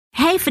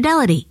Hey,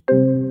 Fidelity.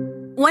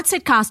 What's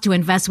it cost to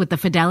invest with the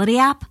Fidelity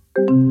app?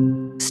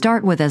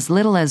 Start with as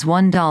little as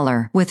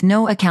 $1 with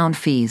no account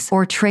fees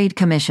or trade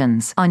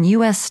commissions on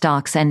U.S.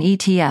 stocks and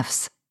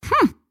ETFs.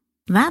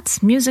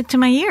 That's music to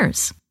my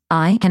ears.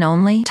 I can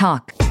only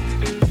talk.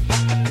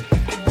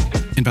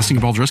 Investing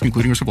involves risk,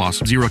 including risk of loss.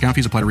 Zero account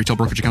fees apply to retail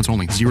brokerage accounts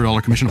only.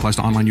 $0 commission applies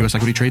to online U.S.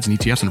 equity trades and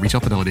ETFs and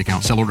retail Fidelity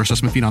accounts. Sell order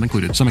assessment fee not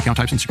included. Some account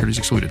types and securities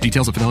excluded.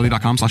 Details at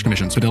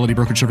fidelity.com/commissions. Fidelity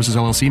Brokerage Services,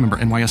 LLC, member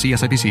NYSE,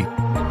 SIPC.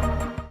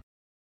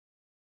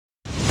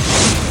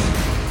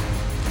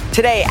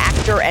 Today,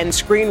 actor and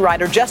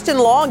screenwriter Justin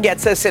Long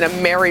gets us in a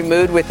merry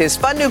mood with his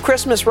fun new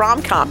Christmas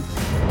rom-com.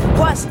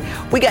 Plus,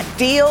 we got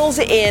deals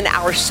in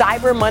our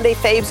Cyber Monday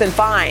faves and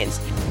finds.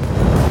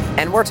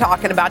 And we're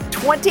talking about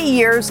 20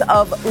 years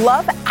of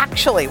Love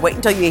Actually. Wait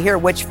until you hear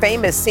which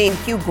famous scene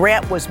Hugh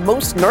Grant was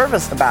most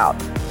nervous about.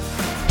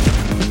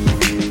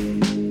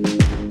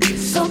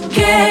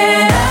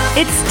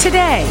 It's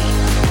Today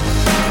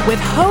with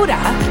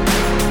Hoda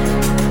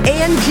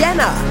And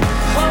Jenna.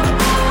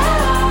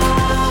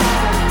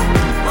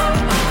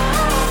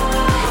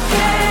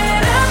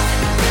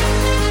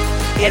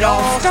 It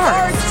all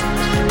starts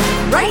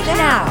right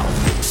now.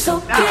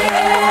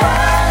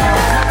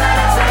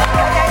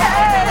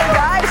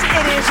 Guys,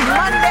 it is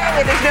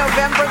Monday. It is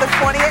November the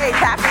 28th.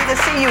 Happy to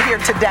see you here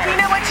today. You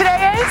know what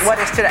today is? What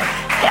is today?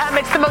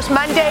 It's the most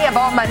Monday of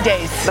all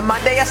Mondays. The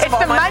Mondayest of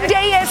all Mondays? It's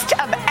the Mondayest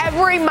of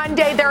every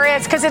Monday there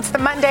is, because it's the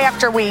Monday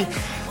after we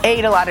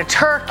ate a lot of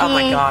turkey. Oh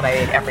my God, I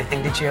ate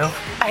everything. Did you?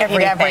 I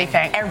ate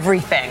everything.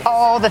 Everything.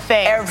 All the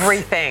things.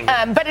 Everything.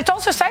 But it's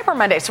also Cyber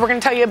Monday, so we're going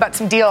to tell you about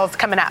some deals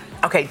coming up.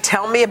 Okay,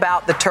 tell me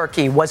about the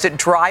turkey. Was it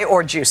dry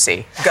or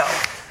juicy? Go.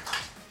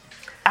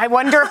 I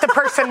wonder if the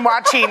person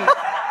watching...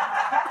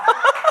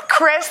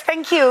 Chris,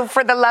 thank you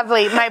for the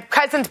lovely... My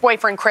cousin's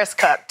boyfriend, Chris,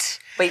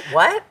 cooked. Wait,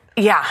 what?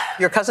 Yeah.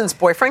 Your cousin's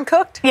boyfriend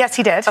cooked? Yes,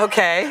 he did.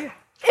 Okay.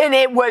 And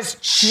it was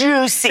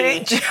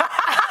juicy.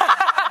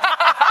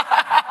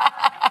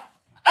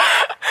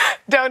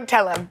 Don't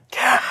tell him.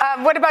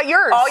 What about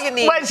yours? All you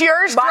need. Was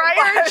yours dry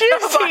or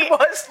juicy? Mine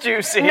was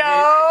juicy.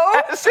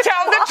 No.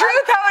 Tell the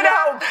truth, Hoda.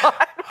 No,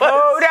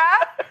 Hoda.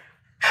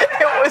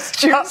 It was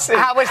juicy.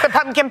 How was the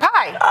pumpkin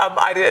pie?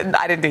 I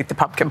didn't eat the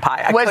pumpkin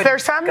pie. Was there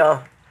some?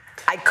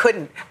 I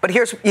couldn't. But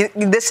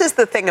this is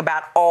the thing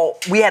about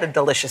we had a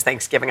delicious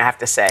Thanksgiving, I have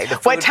to say.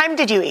 What time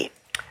did you eat?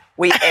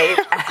 We ate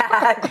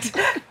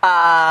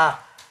at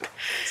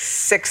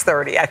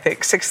 6:30, I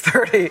think.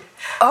 6:30.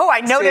 Oh, I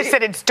noticed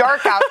that it's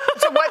dark out.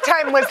 So what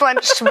time was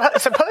lunch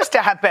supposed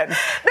to happen?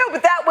 No,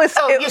 but that was...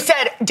 Oh, you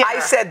said dinner. I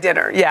said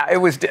dinner. Yeah, it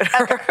was dinner.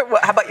 Okay.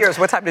 How about yours?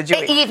 What time did you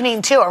eat?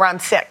 Evening, too,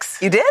 around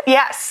 6. You did?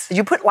 Yes. Did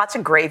you put lots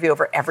of gravy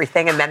over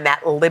everything? And then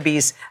that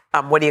Libby's,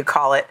 what do you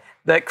call it?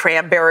 The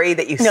cranberry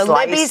that you slice? No,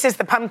 Libby's is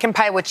the pumpkin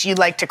pie, which you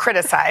like to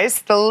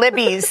criticize. The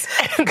Libby's,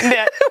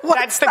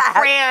 that's the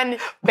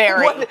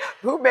cranberry.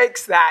 Who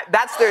makes that?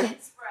 That's their...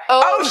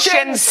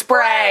 Ocean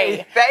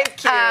spray.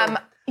 Thank you.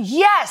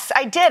 Yes,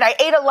 I did. I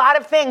ate a lot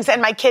of things,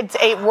 and my kids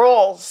ate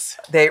rolls.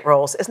 They ate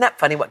rolls. Isn't that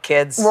funny what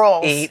kids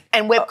eat?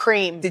 And whipped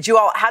cream.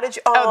 How did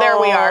you? Oh, there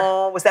we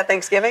are. Was that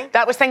Thanksgiving?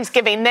 That was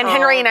Thanksgiving. Then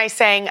Henry and I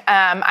sang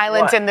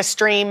Islands in the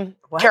Stream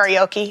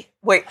karaoke.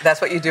 Wait,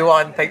 that's what you do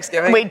on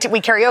Thanksgiving? We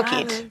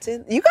karaoke'd.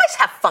 You guys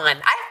have fun.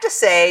 I have to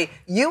say,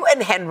 you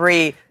and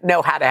Henry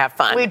know how to have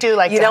fun. We do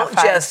like to have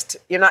fun.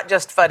 You're not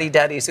just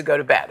fuddy-duddies who go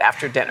to bed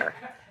after dinner.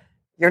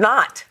 You're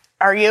not.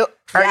 Are you?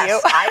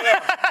 Yes, I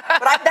am.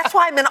 But that's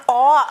why I'm in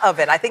awe of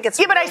it. I think it's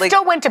but I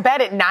still went to bed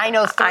at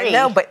 9:03. I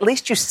know, but at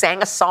least you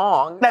sang a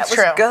song. That's that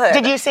was true. Good.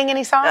 Did you sing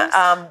any songs?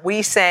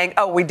 We sang.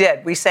 Oh, we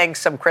did. We sang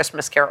some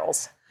Christmas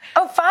carols.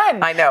 Oh,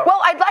 fun. I know.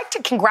 Well, I'd like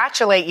to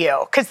congratulate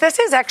you, because this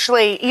is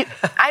actually,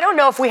 I don't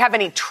know if we have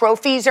any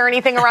trophies or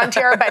anything around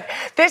here, but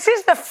this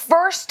is the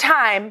first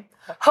time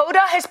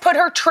Hoda has put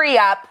her tree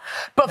up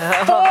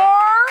before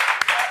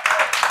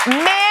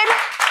mid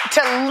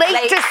to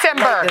late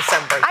December.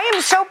 I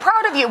am so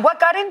proud of you. What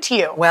got into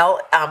you? Well,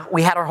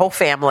 we had our whole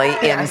family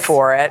in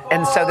for it,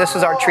 and so this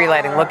was our tree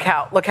lighting. Look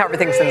how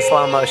everything's in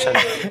slow motion.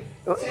 2.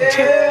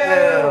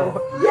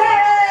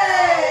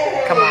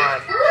 Yay! Come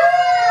on.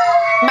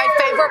 My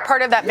favorite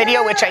part of that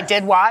video, which I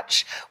did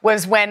watch,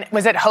 was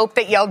it Hope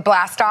that yelled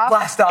 "Blast off"?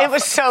 Blast off. It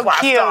was so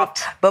cute.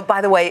 Off. But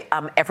by the way,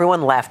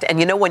 everyone left, and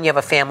when you have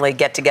a family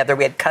get together,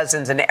 we had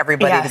cousins and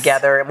everybody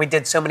together, and we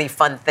did so many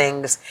fun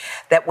things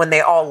that when they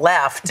all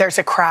left, there's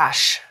a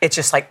crash. It's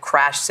just like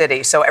Crash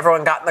City. So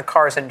everyone got in the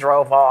cars and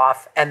drove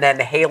off, and then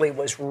Haley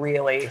was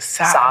really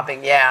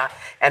sobbing,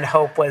 and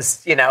Hope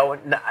was, no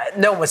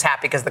one was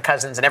happy because the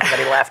cousins and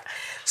everybody left.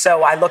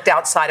 So I looked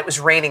outside. It was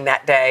raining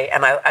that day,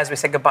 and as we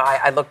said goodbye,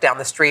 I looked down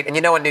the street, and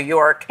in New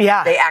York,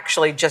 they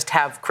actually just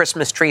have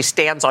Christmas tree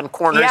stands on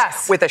corners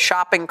with a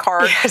shopping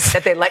cart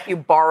that they let you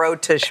borrow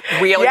to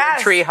wheel your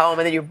tree home,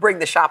 and then you bring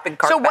the shopping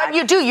cart back. So what did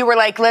you do? You were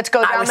like, let's go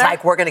down there? I was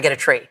like, we're going to get a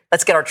tree.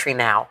 Let's get our tree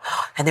now.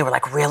 And they were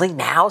like, really,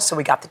 now? So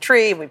we got the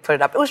tree, and we put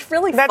it up. It was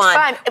really fun. That's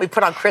fun. We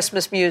put on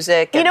Christmas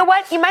music. You know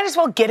what? You might as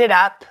well get it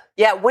up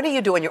Yeah, when are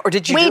you doing your, or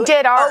did you We do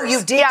did ours. Oh, you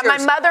did Yeah,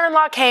 yours. my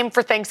mother-in-law came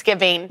for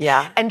Thanksgiving.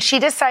 Yeah. And she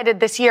decided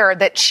this year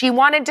that she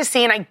wanted to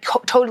see, and I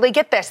totally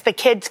get this, the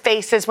kids'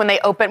 faces when they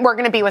open. We're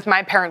going to be with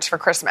my parents for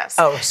Christmas.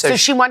 Oh, so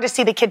she wanted to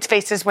see the kids'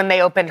 faces when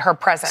they opened her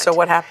present. So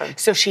what happened?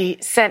 So she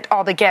sent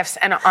all the gifts,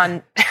 and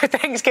on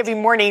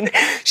Thanksgiving morning,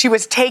 she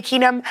was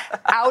taking them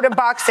out of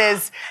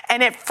boxes.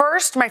 And at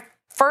first, my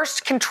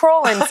first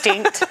control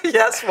instinct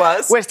yes,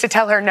 was to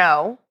tell her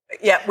no.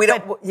 Yeah, we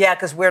don't. Yeah,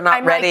 because we're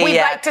not ready like, we'd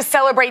yet. like to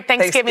celebrate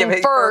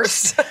Thanksgiving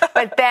first.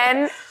 But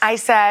then I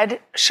said,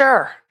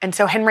 sure. And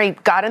so Henry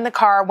got in the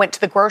car, went to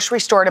the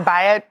grocery store to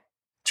buy a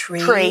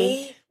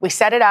tree. We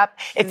set it up.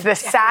 It's the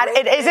sad.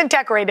 It isn't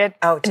decorated.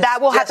 Oh,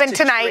 that will happen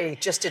tonight. Tree,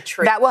 just a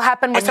tree. That will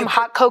happen with some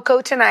hot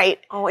cocoa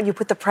tonight. Oh, and you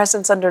put the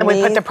presents underneath. And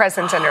we put the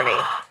presents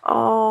underneath.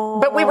 Oh.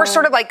 But we were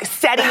sort of like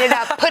setting it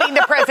up, putting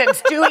the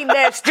presents, doing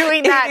this,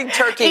 doing that.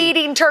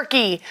 Eating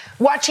turkey.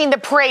 Watching the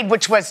parade,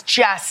 which was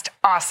just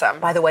awesome.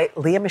 By the way,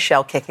 Leah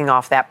Michele kicking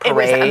off that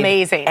parade. It was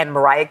amazing. And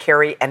Mariah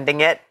Carey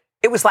ending it.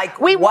 It was like,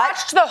 we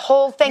watched the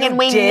whole thing, and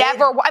we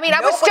never. I mean,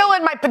 I was still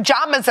in my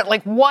pajamas at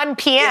like 1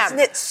 p.m. Isn't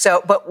it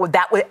so? But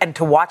that was, and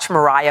to watch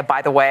Mariah,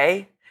 by the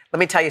way, let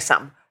me tell you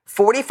something.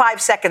 45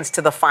 seconds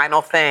to the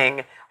final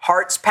thing,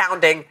 hearts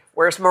pounding.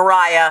 Where's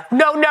Mariah?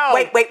 No.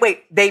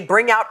 Wait. They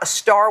bring out a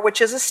star, which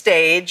is a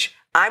stage.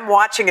 I'm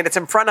watching it. It's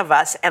in front of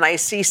us, and I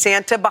see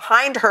Santa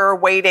behind her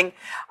waiting.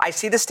 I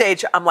see the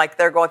stage. I'm like,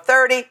 they're going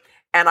 30,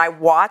 and I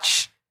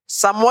watch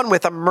someone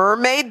with a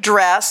mermaid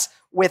dress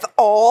with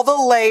all the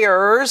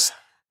layers.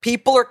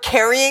 People are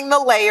carrying the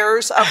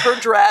layers of her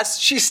dress.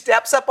 She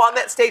steps up on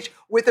that stage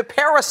with a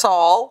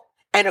parasol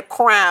and a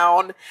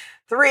crown.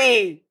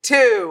 3,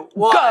 2,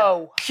 1.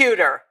 Go.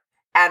 Cuter.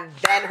 And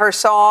then her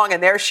song,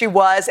 and there she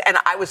was. And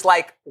I was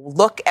like,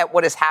 look at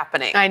what is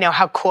happening. I know.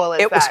 How cool is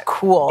that? It was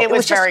cool. It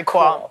was very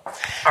cool. All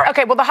right.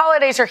 Okay, well, the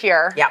holidays are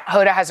here. Yeah.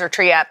 Hoda has her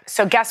tree up.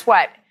 So guess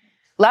what?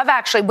 Love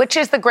Actually, which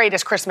is the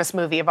greatest Christmas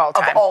movie of all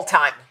time? Of all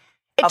time.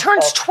 It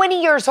turns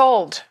 20 years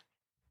old.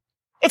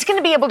 It's going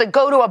to be able to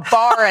go to a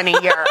bar in a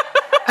year.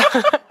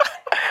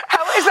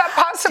 How is that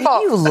possible?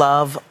 Do you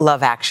love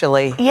Love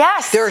Actually?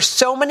 Yes. There are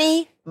so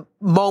many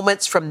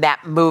moments from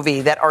that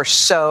movie that are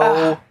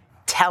so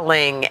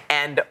telling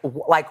and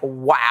like,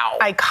 wow.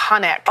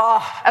 Iconic.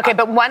 Okay,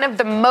 but one of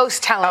the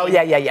most telling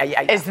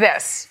is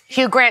this.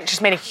 Hugh Grant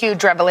just made a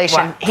huge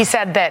revelation. What? He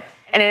said that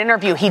in an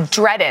interview, he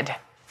dreaded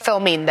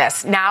filming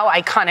this now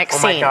iconic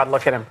scene. Oh my God,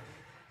 look at him.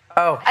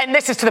 Oh. And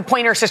this is to the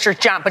Pointer Sisters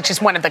jump, which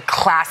is one of the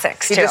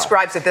classics, He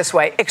describes it this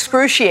way.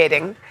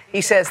 Excruciating.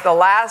 He says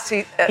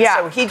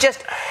so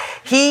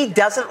he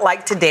doesn't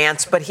like to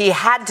dance, but he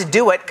had to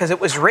do it because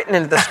it was written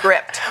into the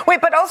script.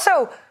 Wait, but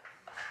also,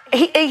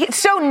 it's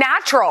so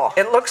natural.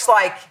 It looks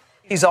like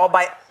he's all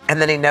by,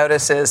 and then he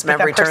notices,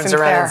 remember he turns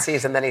around and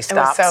sees, and then he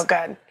stops. It was so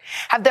good.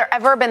 Have there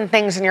ever been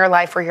things in your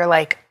life where you're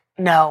like,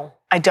 no,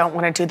 I don't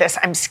want to do this.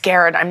 I'm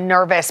scared. I'm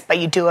nervous, but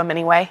you do them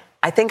anyway?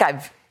 I think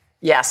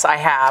yes, I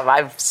have.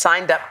 I've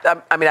signed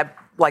up.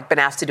 I've been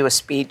asked to do a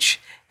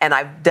speech, and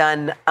I've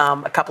done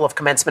a couple of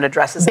commencement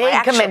addresses.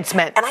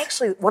 Commencement. And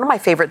actually, one of my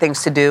favorite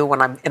things to do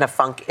when I'm in a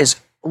funk is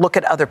look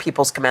at other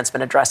people's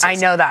commencement addresses. I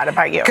know that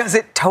about you. Because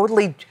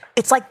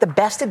it's like the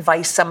best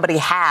advice somebody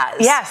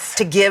has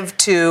to give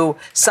to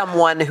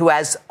someone who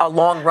has a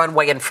long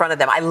runway in front of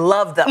them. I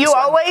love them. You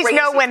always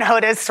know when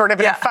Hoda's sort of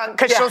in a funk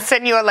because she'll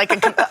send you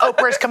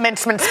Oprah's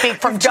commencement speak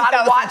from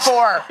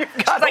 2004.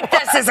 She's like,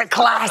 this is a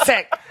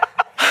classic.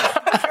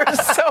 They're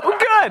so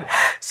good.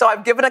 So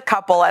I've given a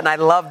couple, and I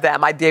love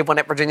them. I gave one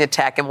at Virginia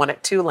Tech and one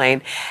at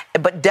Tulane.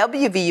 But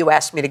WVU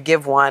asked me to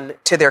give one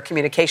to their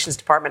communications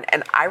department,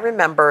 and I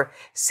remember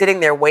sitting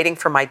there waiting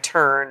for my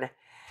turn,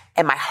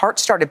 and my heart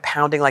started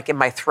pounding like in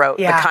my throat.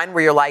 Yeah. The kind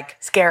where you're like,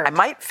 scared. I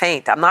might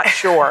faint. I'm not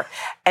sure.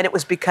 And it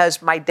was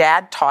because my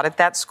dad taught at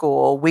that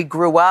school. We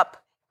grew up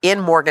in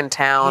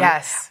Morgantown.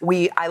 Yes.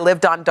 I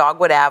lived on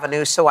Dogwood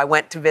Avenue, so I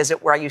went to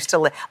visit where I used to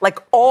live. Like,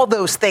 all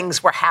those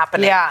things were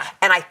happening. Yeah.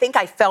 And I think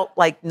I felt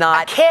like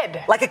not... A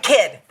kid. Like a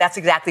kid. That's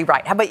exactly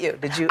right. How about you?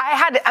 Did you...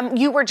 I had...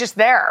 you were just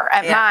there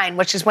at mine,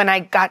 which is when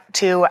I got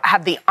to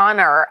have the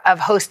honor of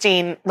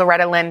hosting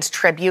Loretta Lynn's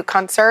tribute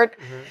concert.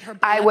 Mm-hmm.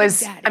 I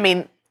was...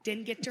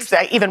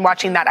 even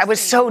watching that, I was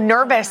so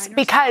nervous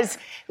because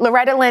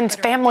Loretta Lynn's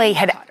family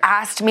had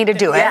asked me to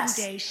do it.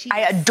 Yes.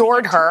 I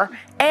adored her.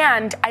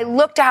 And I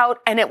looked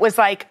out and it was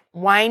like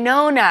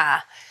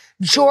Winona,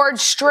 George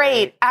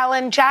Strait,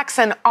 Alan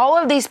Jackson, all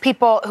of these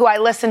people who I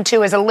listened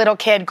to as a little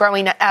kid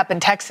growing up in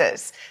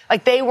Texas.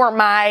 Like, they were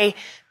my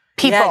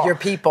people. Yeah, your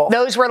people.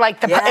 Those were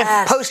like the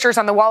posters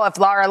on the wall. If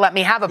Laura let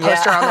me have a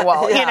poster on the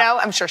wall, you know,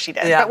 I'm sure she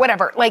did, but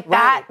whatever. Like,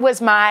 that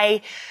was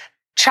my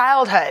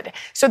childhood.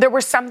 So there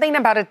was something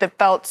about it that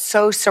felt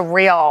so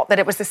surreal that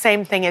it was the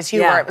same thing as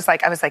you were. It was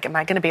like, I was like, am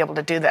I going to be able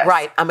to do this?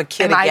 Right. I'm a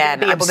kid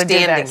again. I'm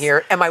standing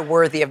here. Am I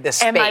worthy of this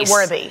space? Am I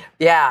worthy?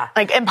 Yeah.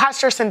 Like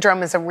imposter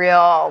syndrome is a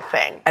real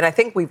thing. And I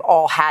think we've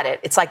all had it.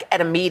 It's like at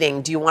a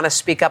meeting, do you want to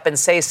speak up and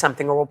say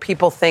something? Or will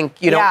people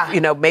think,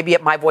 maybe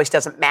my voice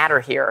doesn't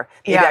matter here.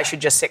 Maybe I should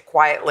just sit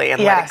quietly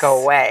and let it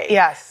go away.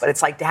 Yes. But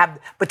it's like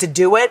to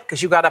do it,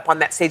 because you got up on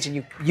that stage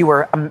and you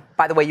were,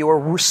 by the way, you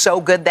were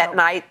so good that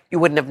night, you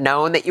wouldn't have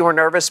known that you were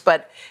nervous,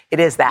 but it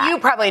is that. You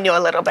probably knew a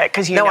little bit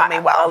because you know me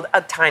well.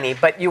 A tiny,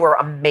 but you were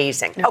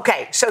amazing.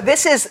 Okay, so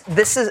this is,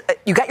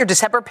 you got your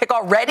December pick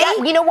already?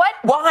 Yeah, you know what?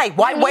 Why?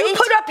 Why wait? You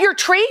put up your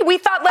tree, we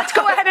thought, let's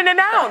go ahead and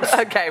announce.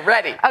 Okay,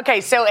 ready.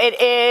 Okay, so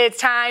it is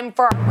time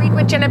for our Read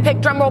with Jenna pick.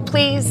 Drumroll,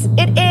 please.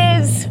 It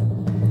is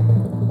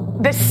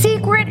The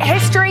Secret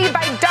History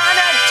by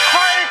Donna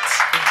Tartt.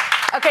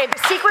 Okay, The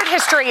Secret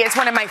History is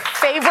one of my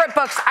favorite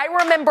books. I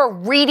remember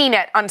reading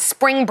it on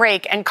spring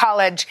break in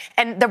college,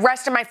 and the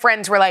rest of my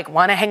friends were like,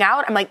 want to hang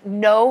out? I'm like,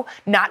 no,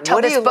 not till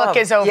this book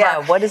is over.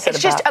 Yeah, what is it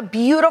It's just a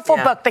beautiful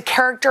book. The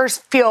characters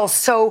feel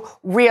so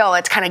real.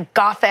 It's kind of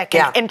gothic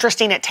and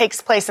interesting. It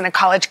takes place in a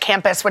college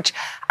campus, which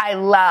I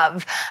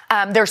love.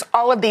 There's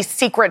all of these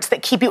secrets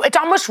that keep you, it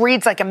almost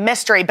reads like a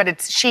mystery,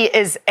 but she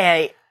is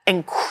a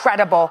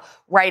incredible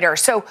writer.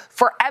 So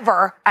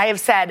forever, I have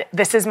said,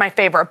 this is my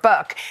favorite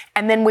book.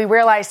 And then we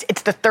realized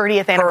it's the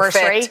 30th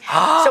anniversary.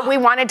 So we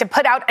wanted to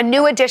put out a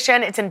new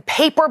edition. It's in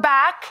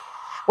paperback,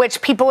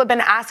 which people have been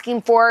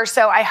asking for.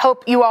 So I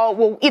hope you all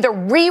will either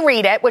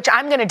reread it, which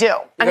I'm going to do.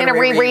 I'm going to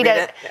reread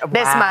it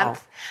this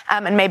month.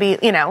 And maybe,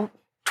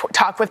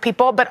 talk with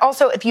people. But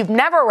also, if you've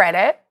never read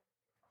it,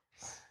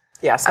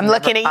 yes, I'm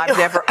looking at you.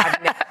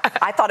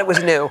 I thought it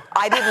was new.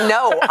 I didn't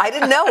know.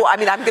 I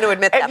mean, I'm going to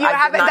admit that. If you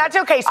haven't, that's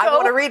okay. So I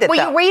want to read it. Will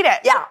you read it?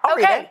 Yeah,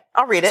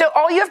 I'll read it. So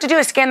all you have to do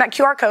is scan that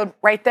QR code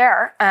right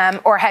there,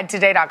 or head to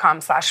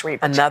today.com/read.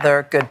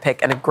 Another good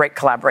pick and a great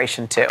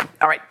collaboration too.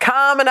 All right,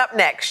 coming up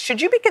next,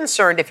 should you be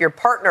concerned if your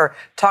partner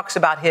talks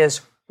about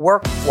his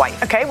work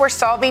wife? Okay, we're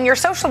solving your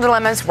social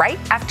dilemmas right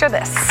after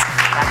this.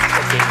 That's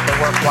tricky. The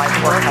work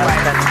wife, work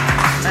husband.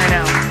 I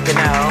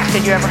know.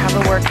 Did you ever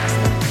have a work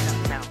husband?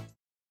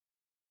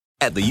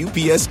 At the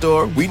UPS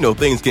Store, we know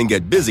things can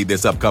get busy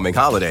this upcoming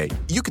holiday.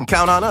 You can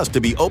count on us to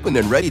be open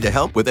and ready to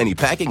help with any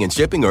packing and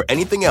shipping or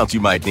anything else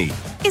you might need.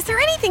 Is there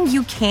anything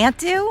you can't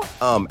do?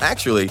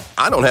 Actually,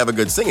 I don't have a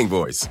good singing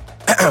voice.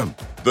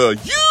 The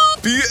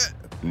UPS...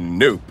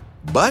 Nope.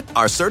 But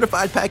our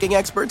certified packing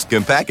experts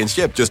can pack and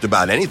ship just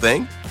about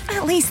anything.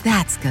 At least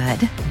that's good.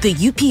 The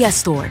UPS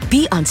Store.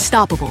 Be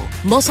unstoppable.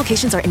 Most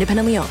locations are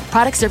independently owned.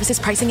 Product, services,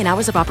 pricing, and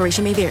hours of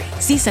operation may vary.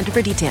 See Center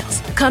for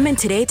details. Come in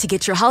today to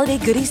get your holiday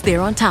goodies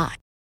there on time.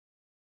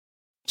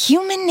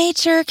 Human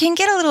nature can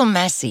get a little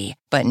messy,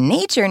 but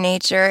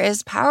nature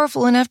is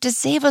powerful enough to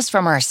save us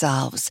from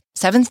ourselves.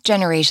 Seventh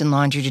Generation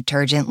Laundry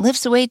Detergent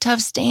lifts away tough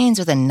stains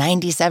with a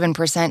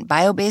 97%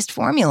 bio-based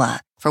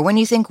formula. For when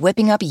you think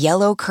whipping up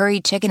yellow curry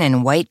chicken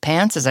in white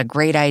pants is a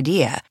great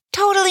idea.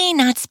 Totally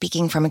not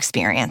speaking from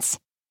experience.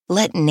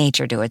 Let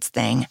nature do its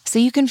thing so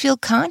you can feel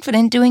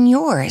confident doing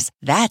yours.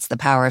 That's the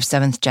power of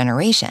Seventh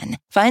Generation.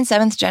 Find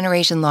Seventh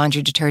Generation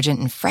Laundry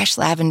Detergent in fresh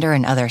lavender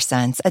and other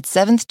scents at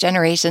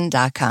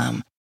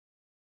seventhgeneration.com.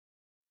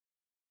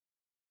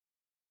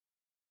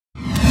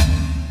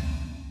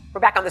 We're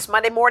back on this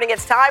Monday morning.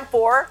 It's time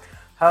for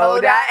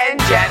Hoda and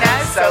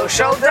Jenna's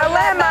Social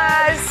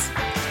Dilemmas.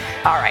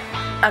 All right.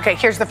 Okay,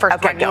 here's the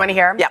first one. You want to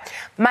hear? Yeah.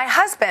 My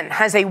husband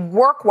has a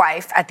work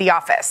wife at the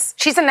office.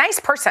 She's a nice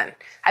person.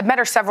 I've met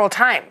her several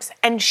times,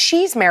 and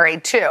she's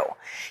married too.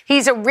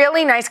 He's a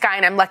really nice guy,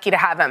 and I'm lucky to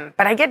have him,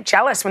 but I get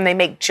jealous when they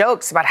make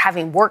jokes about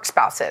having work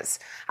spouses.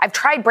 I've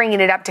tried bringing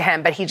it up to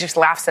him, but he just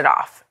laughs it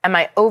off. Am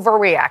I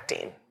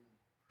overreacting?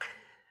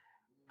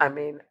 I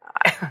mean,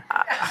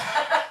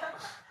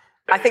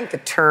 I think the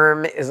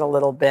term is a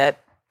little bit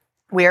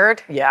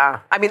weird. Yeah.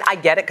 I mean, I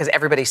get it because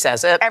everybody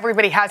says it.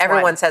 Everybody has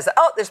Everyone says,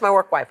 oh, there's my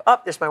work wife. Oh,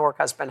 there's my work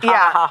husband. Ha,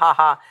 ha, ha, ha,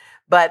 ha.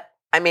 But,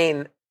 I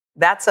mean,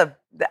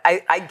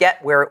 I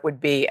get where it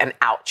would be an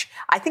ouch.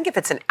 I think if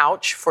it's an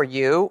ouch for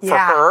you, for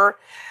her.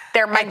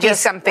 There might be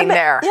something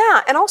there.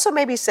 Yeah. And also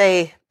maybe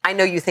say, I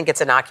know you think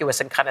it's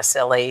innocuous and kind of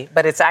silly,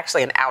 but it's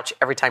actually an ouch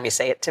every time you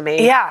say it to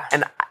me. Yeah.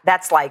 And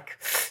that's like,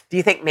 do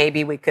you think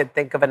maybe we could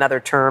think of another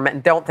term?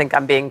 And don't think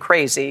I'm being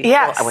crazy.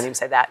 Yes. Well, I wouldn't even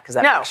say that because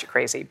that makes you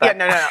crazy. But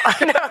no.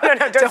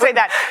 Don't say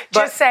that.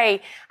 Just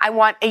say, I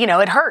want,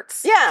 it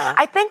hurts. Yeah.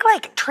 I think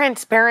like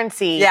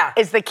transparency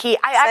is the key.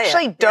 I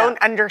actually don't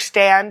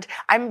understand.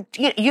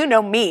 You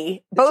know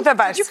me, both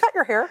of us. Did you cut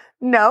your hair?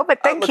 No,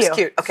 but thank you. Looks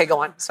cute. Okay,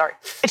 go on. Sorry.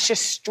 It's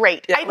just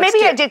straight. Yeah,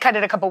 I did cut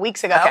it a couple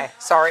weeks ago. Okay,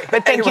 sorry.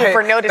 But thank you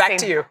for noticing. Back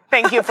to you.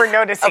 Thank you for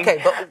noticing.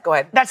 Okay, but go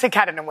ahead. That's a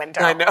cat in a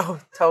window. I know,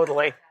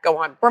 totally. Go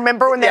on.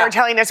 Remember when they were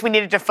telling us we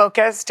needed to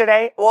focus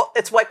today? Well,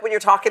 it's like when you're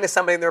talking to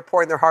somebody and they're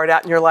pouring their heart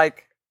out and you're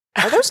like,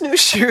 are those new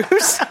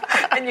shoes?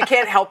 And you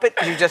can't help it.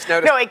 You just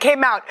notice. No, it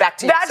came out. Back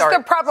to you. That's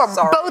the problem.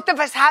 Sorry. Both of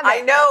us have it.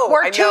 I know.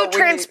 We're too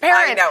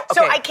transparent. I know. Okay.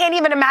 So I can't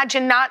even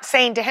imagine not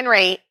saying to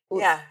Henry,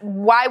 Yeah.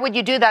 Why would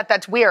you do that?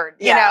 That's weird,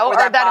 you Yeah, know, or or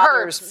that that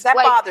bothers- hurts. that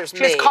bothers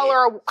Just me. call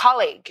her a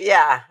colleague.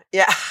 Yeah.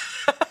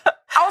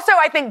 Also,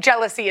 I think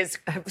jealousy is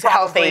Probably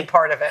healthy.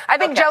 part of it. I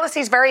think jealousy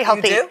is very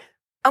healthy. You do?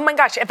 Oh my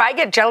gosh, if I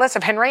get jealous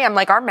of Henry, I'm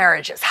like, our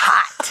marriage is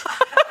hot.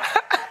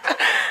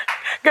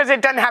 Because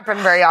it doesn't happen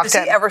very often.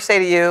 Does he ever say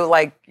to you,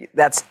 like,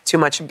 that's too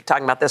much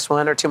talking about this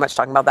one or too much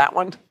talking about that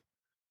one?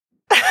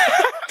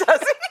 Does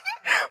he?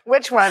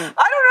 Which one? I don't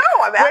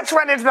know. I'm asking. Which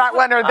one is that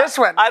one or this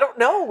one? I don't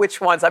know which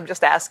ones. I'm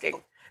just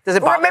asking. Does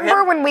it bother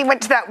Remember him? when we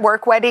went to that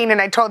work wedding and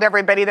I told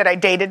everybody that I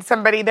dated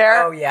somebody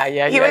there? Oh,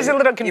 yeah. He was a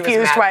little He was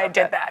confused mad why I about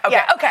did that. Okay.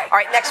 Yeah, okay. All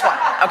right, next one.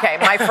 Okay,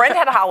 my friend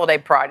had a holiday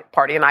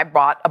party and I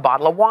brought a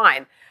bottle of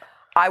wine.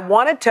 I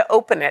wanted to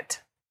open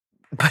it,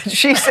 but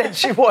she said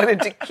she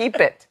wanted to keep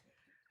it.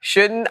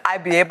 Shouldn't I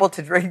be able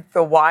to drink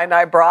the wine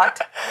I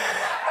brought?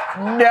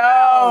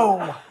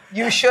 No.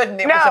 You shouldn't.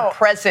 It was a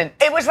present.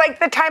 It was like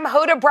the time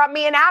Hoda brought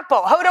me an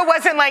apple. Hoda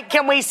wasn't like,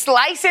 can we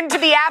slice into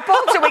the apple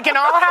so we can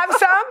all have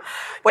some?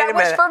 Wait that a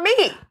was minute. for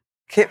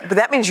me. But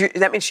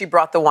that means she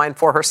brought the wine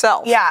for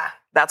herself. Yeah.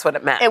 That's what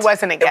it meant. It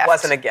wasn't a gift. It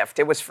wasn't a gift.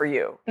 It was for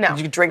you. No.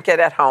 Did you drink it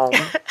at home?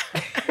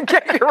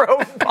 Get your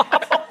own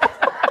bottle.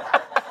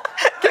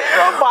 Get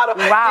your own bottle.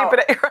 Wow. Keep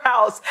it at your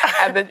house,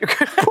 and then you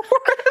can pour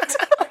it.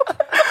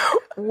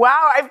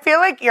 Wow, I feel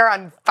like you're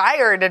on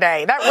fire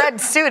today. That red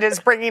suit is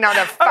bringing out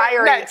a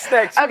fiery... Next.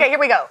 Okay, here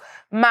we go.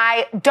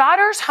 My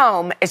daughter's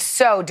home is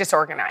so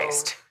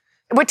disorganized.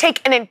 It would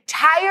take an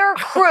entire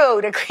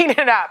crew to clean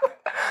it up.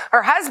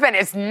 Her husband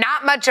is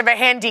not much of a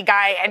handy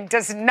guy and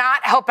does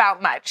not help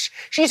out much.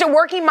 She's a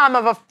working mom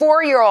of a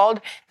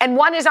 4-year-old, and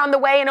one is on the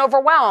way and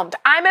overwhelmed.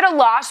 I'm at a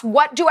loss.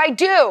 What do I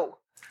do?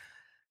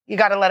 You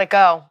got to let it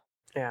go.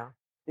 Yeah,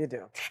 you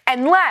do.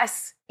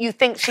 Unless you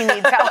think she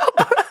needs help.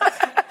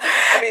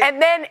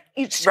 And then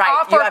you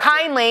offer you have to-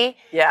 kindly.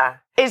 Yeah.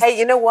 Hey,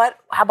 you know what?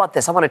 How about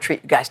this? I want to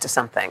treat you guys to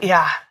something.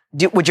 Yeah.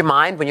 Would you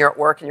mind when you're at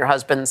work and your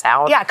husband's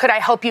out? Yeah, could I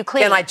help you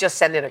clean? Can I just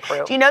send in a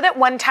crew? Do you know that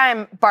one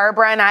time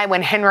Barbara and I,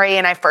 when Henry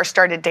and I first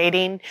started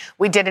dating,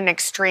 we did an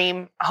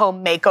extreme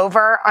home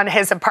makeover on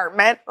his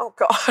apartment? Oh,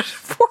 God.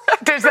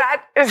 Is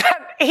that,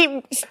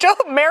 he still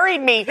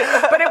married me,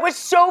 but it was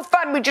so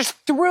fun. We just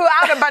threw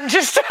out a bunch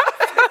of stuff.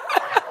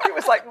 He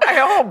was like, my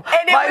home,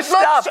 and it my was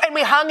stuff. And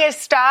we hung his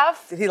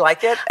stuff. Did he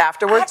like it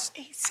afterwards?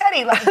 He said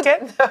he liked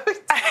it.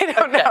 I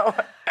don't know.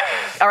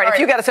 All right, if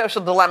you got a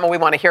social dilemma, we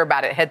want to hear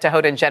about it. Head to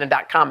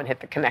hodaandjenna.com and hit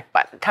the connect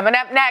button. Coming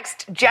up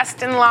next,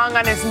 Justin Long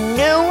on his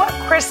new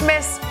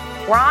Christmas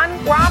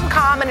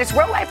rom-com and his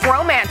real-life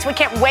romance. We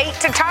can't wait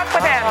to talk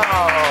with him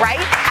right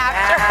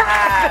after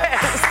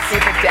this.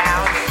 Keep it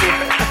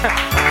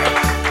down.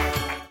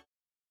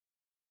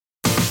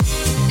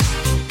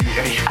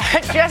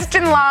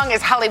 Justin Long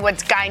is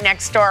Hollywood's guy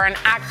next door, an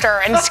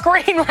actor and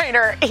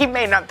screenwriter. He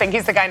may not think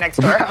he's the guy next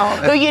door,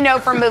 who you know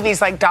from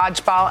movies like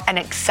Dodgeball and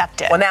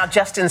Accepted. Well, now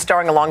Justin's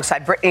starring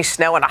alongside Brittany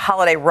Snow in a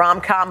holiday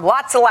rom-com.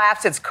 Lots of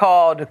laughs. It's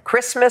called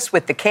Christmas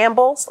with the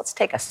Campbells. Let's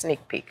take a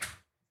sneak peek.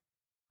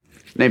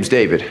 Name's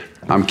David.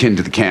 I'm kin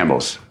to the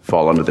Campbells.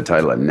 Fall under the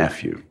title of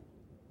nephew.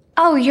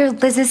 Oh, you're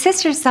Liz's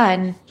sister's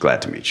son.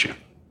 Glad to meet you.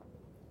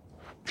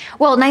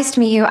 Well, nice to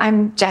meet you.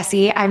 I'm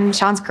Jessie. I'm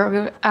Sean's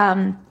girl.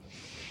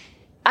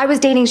 I was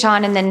dating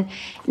Sean, and then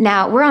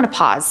now we're on a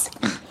pause.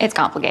 It's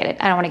complicated.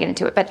 I don't want to get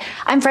into it, but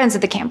I'm friends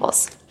with the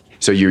Campbells.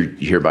 So you're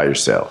here by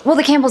yourself? Well,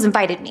 the Campbells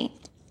invited me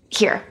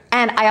here,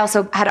 and I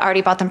also had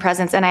already bought them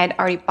presents, and I had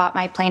already bought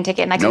my plane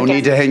ticket, and I couldn't No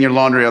need to hang your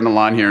laundry on the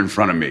line here in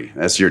front of me.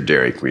 That's your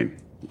Dairy Queen.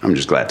 I'm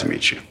just glad to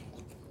meet you.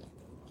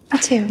 Me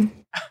too.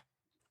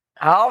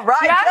 All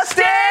right,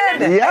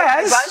 Justin!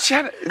 Yes.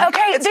 Okay,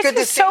 It's this good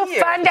to is so see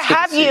you. fun to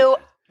have you.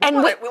 And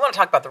we want to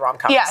talk about the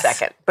rom-com in a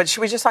second. But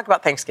should we just talk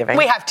about Thanksgiving?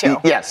 We have to.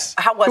 Yes.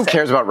 How was Who it?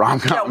 cares about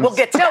rom-coms? No, we'll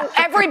get to No,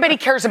 everybody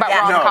cares about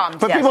rom-coms.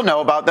 But people know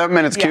about them,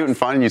 and it's cute and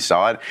fun, and you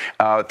saw it.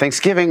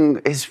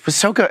 Thanksgiving was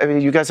so good. I mean,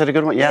 you guys had a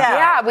good one?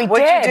 Yeah, we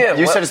What'd did. you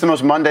do? You said it's the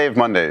most Monday of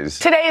Mondays.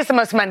 Today is the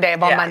most Monday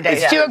of all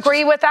Mondays. Do you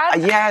agree with that?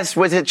 Yes.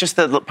 Was it just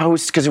the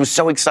post? Because it was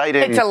so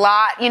exciting. It's a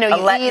lot. You know,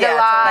 you eat a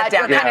lot.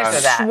 You're kind of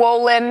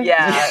swollen.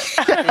 Yes,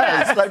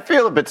 I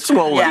feel a bit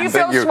swollen. Do you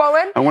feel Thank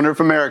swollen? I wonder if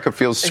America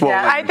feels swollen.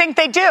 I think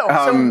they do.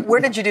 So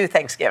where did you do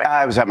Thanksgiving?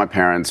 I was at my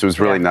parents'. It was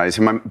really nice.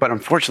 But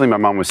unfortunately, my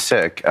mom was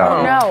sick.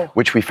 No.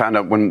 Which we found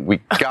out when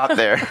we got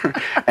there.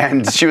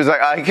 And she was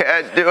like, I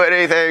can't do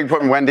anything.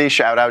 But Wendy,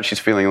 shout out. She's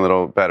feeling a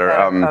little better.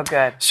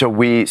 Good.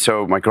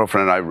 So my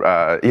girlfriend and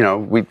I,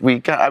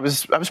 I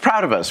was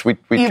proud of us. We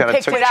kind of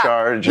took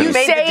charge. You and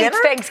saved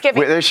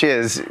Thanksgiving. There she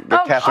is,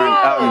 Oh, Catherine.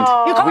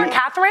 you call her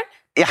Catherine?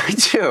 Yeah, I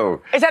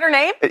do. Is that her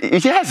name?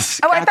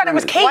 Yes. Oh, I thought it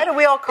was Kate. Why do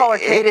we all call her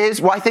Kate? It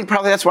is. Well, I think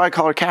probably that's why I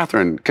call her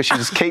Catherine, because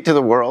she's Kate to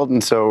the world,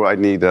 and so I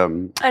need a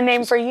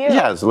name for you.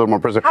 Yeah, it's a little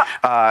more personal.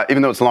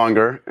 Even though it's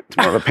longer, it's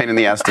more of a pain in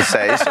the ass to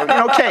say. So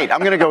Kate. I'm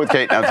going to go with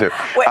Kate now too.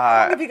 Wait,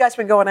 how long have you guys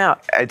been going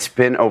out? It's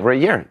been over a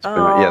year.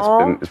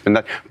 It's been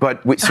that.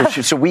 But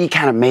so we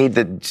kind of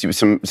made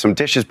some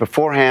dishes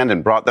beforehand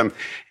and brought them.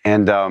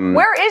 And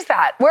where is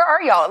that? Where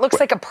are y'all? It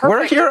looks like a perfect.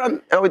 We're here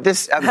on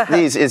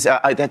these is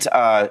that's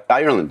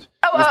Ireland.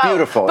 It was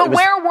beautiful. But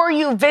where were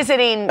you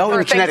visiting? Oh,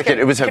 in Connecticut.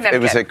 It was a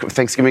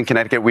Thanksgiving in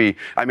Connecticut.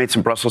 I made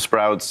some Brussels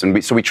sprouts, and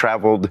we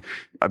traveled.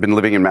 I've been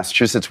living in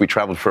Massachusetts. We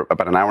traveled for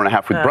about an hour and a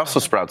half with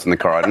Brussels sprouts in the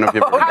car. I don't know if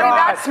you've ever How did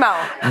that smell?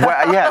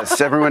 Well,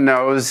 yes, everyone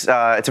knows.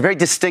 It's a very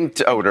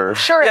distinct odor.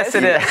 Sure Yes,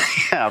 it is.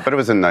 Yeah, but it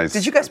was a nice.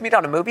 Did you guys meet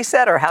on a movie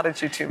set, or how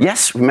did you two meet?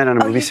 Yes, we met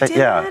on a movie set. did?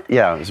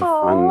 Yeah, it was a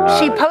fun.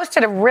 She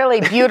posted a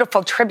really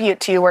beautiful tribute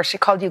to you where she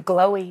called you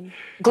glowing.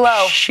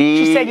 Glow.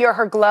 She said you're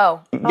her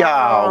glow.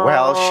 Yeah,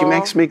 well, she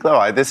makes me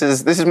glow. This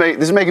is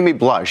making me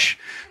blush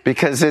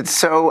because it's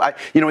so.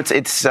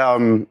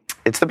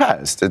 It's the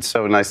best. It's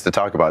so nice to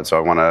talk about. So I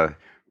want to.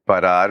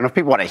 But I don't know if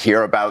people want to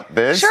hear about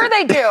this. Sure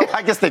they do.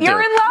 I guess they do.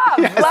 You're in love.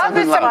 Yes, love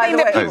is something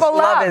that people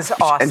love. Love is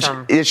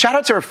awesome. And shout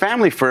out to her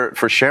family for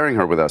sharing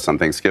her with us on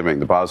Thanksgiving.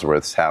 The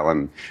Bosworths, Hal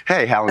and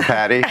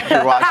Patty. If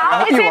you're watching.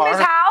 Hal? His name is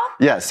Hal?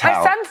 Yes,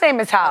 Hal. My son's name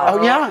is Hal.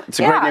 Oh, yeah. It's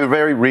a great name.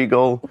 Very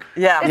regal.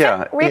 Yeah.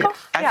 Is it regal?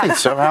 I think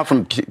so. Hal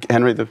from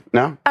Henry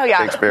no? Oh, yeah.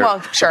 Shakespeare.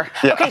 Well, sure.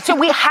 Yeah. Okay, so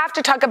we have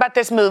to talk about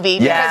this movie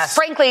because,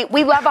 frankly,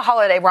 we love a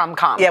holiday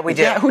rom-com. Yeah, we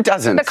do. Yeah, who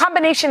doesn't? The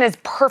combination is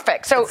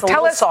perfect. So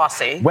Tell us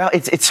saucy. Well,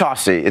 it's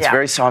saucy. It's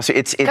very saucy.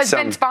 Because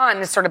Vince Vaughn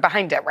is sort of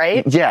behind it,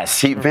 right?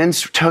 Yes,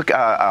 Vince took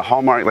a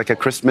Hallmark, like a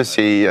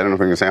Christmassy, I don't know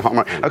if I'm going to say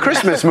Hallmark, a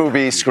Christmas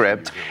movie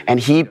script, and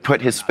he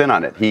put his spin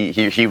on it.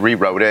 He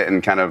rewrote it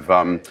and kind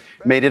of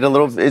made it a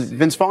little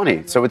Vince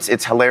Vaughn-y. So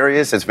it's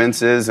hilarious as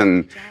Vince is,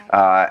 and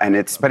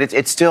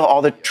it's still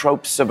all the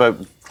tropes of a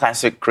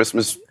classic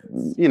Christmas,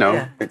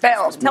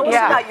 Tell us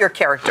about your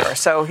character.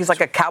 So he's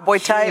like a cowboy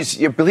type.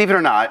 Believe it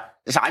or not,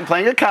 I'm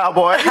playing a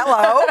cowboy.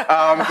 Hello.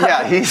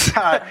 He's.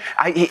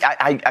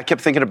 I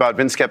kept thinking about.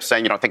 Vince kept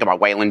saying, think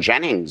about Waylon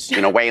Jennings.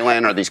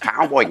 Waylon or these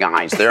cowboy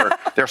guys.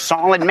 They're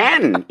solid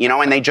men.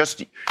 And they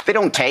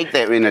don't take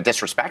it in a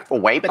disrespectful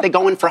way, but they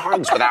go in for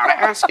hugs without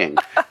asking.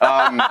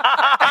 Well,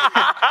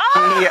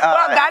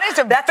 that is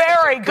a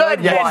very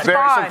good Vince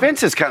Vaughn. So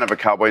Vince is kind of a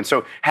cowboy, and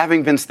so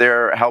having Vince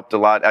there helped a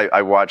lot.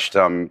 I watched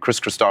Chris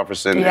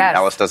Christopherson in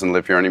Alice Doesn't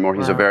Live Here Anymore.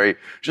 He's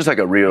just like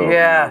a real,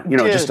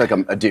 dude. just like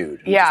a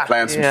dude. He just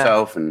plants himself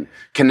and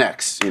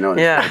connects,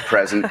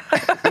 present.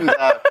 And,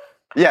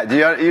 do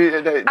you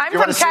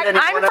want to see it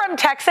anymore? I'm from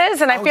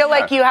Texas, and I feel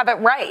like you have it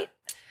right.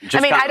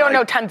 I don't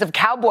know tons of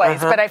cowboys,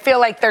 but I feel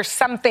like there's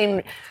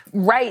something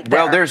right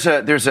there. Well,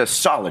 there's a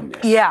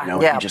solidness.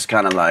 Yeah. He just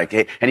kind of like,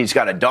 and he's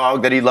got a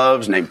dog that he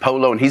loves named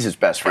Polo, and he's his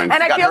best friend.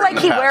 And I feel like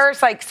he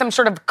wears like some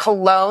sort of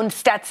cologne,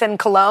 Stetson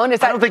cologne. I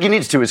don't think he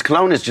needs to. His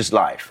cologne is just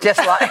life. Just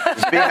life.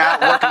 Just being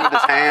out working with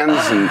his hands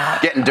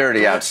and getting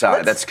dirty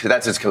outside.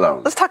 That's his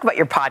cologne. Let's talk about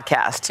your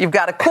podcast. You've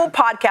got a cool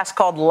podcast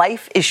called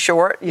Life is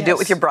Short. You do it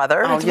with your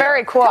brother. It's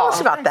very cool. Tell us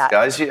about that.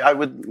 Guys, you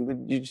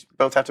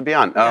both have to be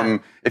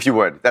on. If you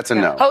would. That's a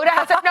no. Hoda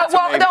has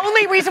the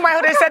only reason why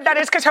Hoda said that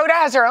is because Hoda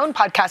has her own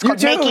podcast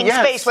called Making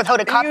Space with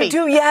Hoda Kotb. You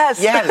do, yes.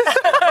 Yes.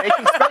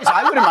 Making Space.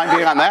 I wouldn't mind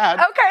being on that.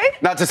 Okay.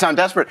 Not to sound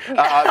desperate.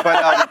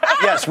 But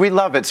yes, we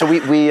love it. So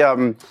we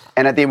and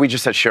at the end we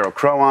just had Sheryl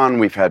Crow on.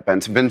 We've had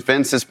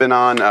Vince has been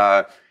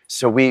on.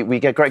 So we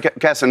get great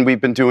guests, and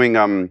we've been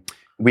doing...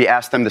 we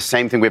asked them the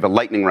same thing. We have a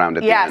lightning round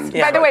at the end.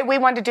 Yes. By the way, we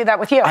wanted to do that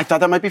with you. I thought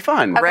that might be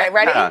fun. Okay,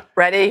 ready?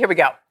 Ready? Here we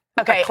go.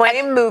 Okay.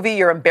 Acclaimed movie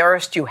you're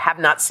embarrassed you have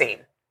not seen.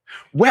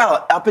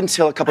 Well, up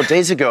until a couple of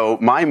days ago,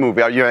 my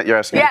movie, you're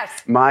asking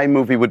Yes. me? My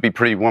movie would be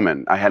Pretty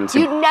Woman. I hadn't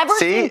seen it. You'd never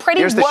seen Pretty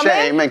Here's Woman? the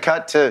shame, and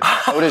cut to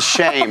Hoda's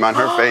shame on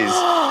her face.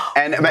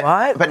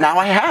 But now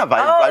I have.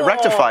 I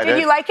rectified it.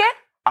 Did you like it?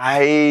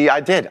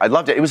 I did. I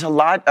loved it. It was a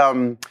lot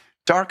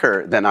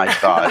darker than I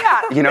thought.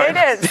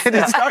 It is.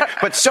 It's dark,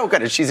 but so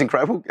good. And she's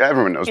incredible.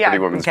 Everyone knows Pretty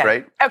Woman's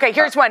great. Okay,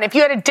 here's one. If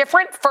you had a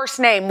different first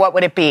name, what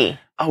would it be?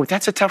 Oh,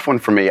 that's a tough one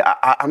for me.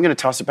 I'm going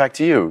to toss it back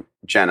to you,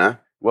 Jenna.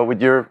 What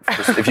would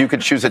if you could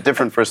choose a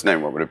different first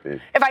name, what would it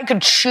be? If I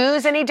could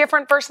choose any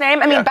different first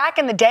name? I mean, back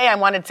in the day, I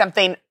wanted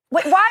something.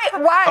 Wait, why?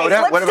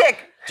 Hoda, lipstick.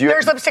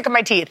 There's lipstick on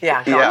my teeth.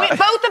 Yeah.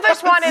 Both of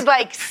us wanted,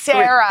 like,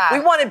 Sarah. We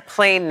wanted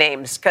plain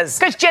names because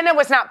Jenna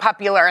was not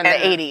popular in the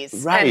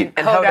 80s. Right.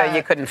 And Hoda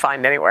you couldn't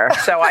find anywhere.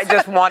 So I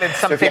just wanted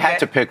something. So if you had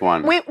to pick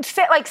one.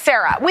 Like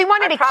Sarah. We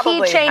wanted a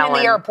keychain in the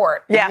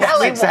airport. Yeah,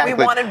 exactly.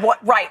 We wanted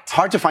right.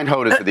 Hard to find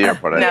Hodas at the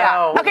airport.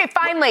 No. Okay,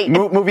 finally.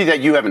 Movie that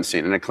you haven't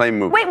seen, an acclaimed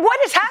movie. Wait, what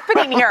is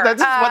happening here?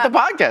 That's what the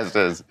podcast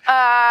is.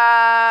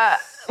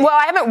 Well,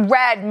 I haven't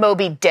read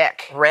Moby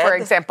Dick, for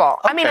example.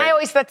 Okay. I mean,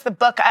 that's the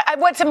book.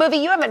 What's a movie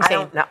you haven't seen?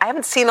 I don't know. I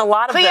haven't seen a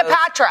lot of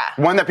Cleopatra.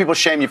 One that people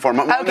shame you for.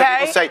 One that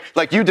people say,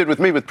 like you did with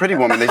me with Pretty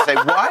Woman, they say,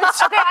 what?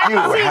 Okay, I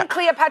haven't seen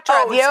Cleopatra.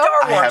 Oh,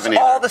 Star Wars.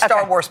 All the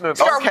Star Wars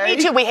movies. Me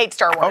too. We hate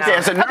Star Wars. Okay,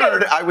 as a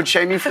nerd, I would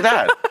shame you for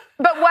that.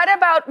 But what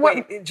about...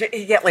 Wait,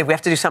 we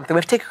have to do something. We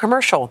have to take a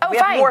commercial. Oh, we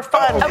have more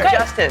fun with okay.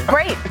 Justin.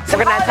 Great.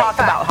 We're going to talk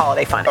about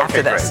holiday fun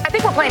after this. I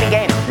think we're playing a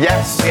game.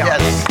 Yes,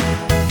 yes.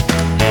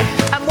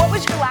 What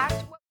was your last...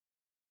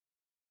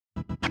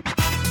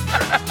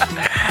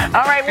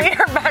 All right, we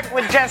are back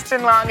with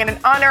Justin Long, and in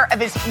honor of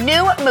his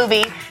new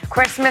movie,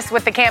 Christmas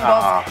with the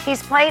Campbells,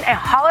 he's playing a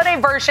holiday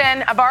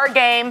version of our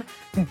game,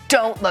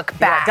 don't look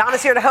back. Yeah,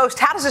 Donna's here to host.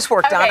 How does this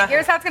work, Donna? Okay,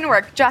 here's how it's going to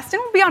work.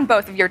 Justin will be on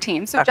both of your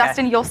teams. So,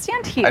 Justin, you'll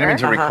stand here. I didn't mean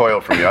to recoil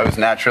from you. I was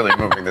naturally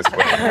moving this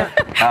way.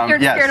 You're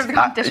scared of the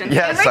competition.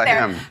 Yes, stand right I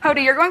there. am.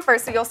 Hoda, you're going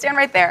first, so you'll stand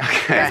right there.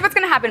 Okay. Here's what's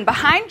going to happen.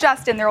 Behind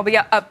Justin, there will be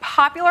a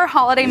popular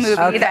holiday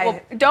movie that will.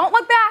 Don't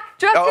look back,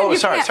 Justin.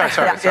 Sorry.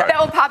 That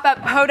will pop up.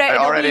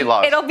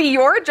 Hoda, it'll be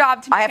your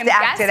job to make him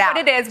guess what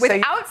it is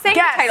without saying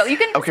the title. You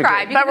can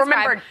describe. But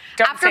remember,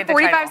 after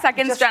 45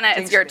 seconds, Jenna,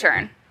 it's your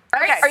turn. All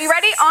right, are you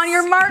ready? On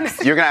your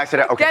marks. You're going to act it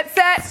out. Okay. Get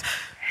set.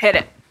 Hit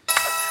it.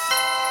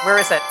 Where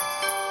is it?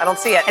 I don't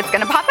see it. It's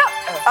going to pop up.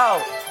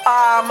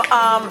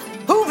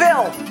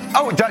 Whoville.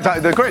 Oh,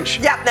 the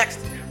Grinch. Yeah, next.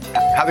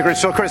 How the Grinch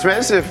Stole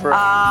Christmas.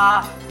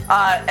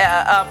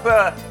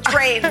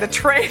 Train. The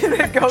train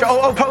that goes.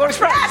 Polar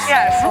Express.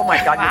 Yes. Oh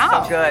my God, you're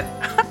so good.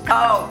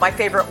 Oh, my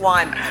favorite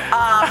one.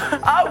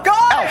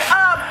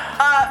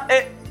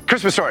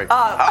 Christmas Story.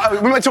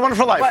 It's a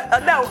Wonderful Life.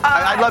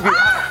 I Love You.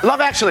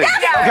 Love Actually.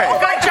 Yes. Okay.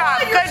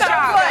 Good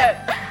job.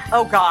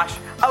 Oh gosh.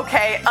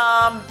 Okay.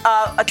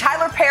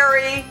 Tyler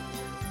Perry.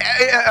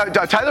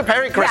 Tyler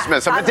Perry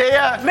Christmas. A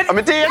Medea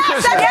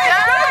Christmas. Good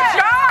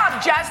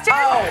job, Justin.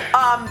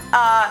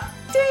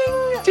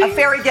 Ding. A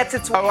fairy gets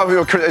its.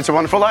 It's a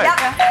Wonderful Life.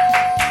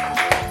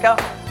 Yeah. Go.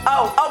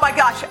 Oh my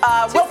gosh.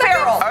 Will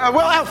Ferrell.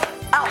 Elf.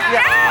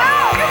 Yeah.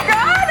 You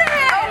got it.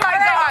 Oh my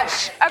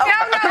gosh. Okay,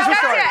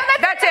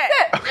 that's it.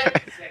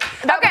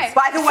 Okay.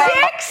 By the way,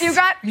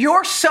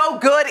 you're so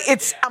good.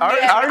 It's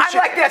amazing. I'm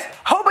like this.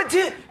 Hoba,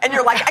 and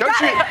you're like,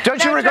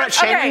 Don't you regret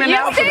shaming me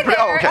now? Stay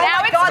there.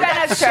 Now it's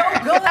Jenna's turn.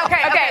 So good.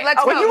 Okay,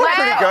 let's go. You were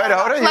pretty good,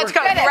 Hoda. Let's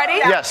go. Ready?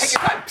 Yes.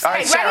 All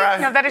right, Sarah.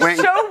 No, that is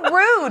so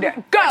rude.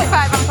 Go.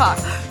 5 on clock.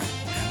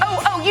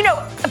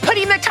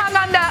 Putting the tongue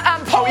on the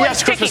pole. Oh,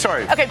 yes, Christmas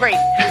Story. Okay, great.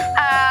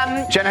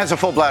 Jen has a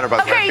full bladder, by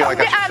the way. I feel like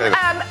I should say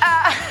that.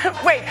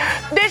 Wait,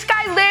 this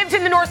guy lives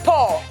in the North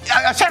Pole.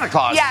 Santa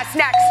Claus. Yes,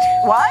 next.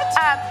 What?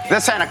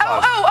 That's Santa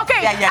Claus.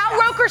 Okay. Al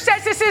Roker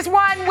says this is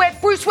one with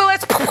Bruce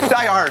Willis.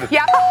 Die Hard.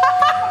 Yeah.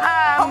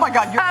 Oh my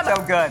God, you're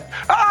so good.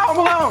 I'm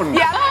alone.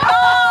 Yeah.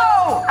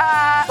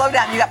 Slow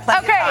down, you got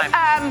plenty of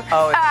time.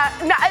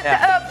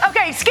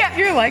 Okay, skip.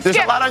 You're like, There's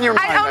a lot on your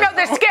mind.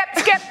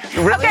 Skip.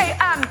 Really? Okay,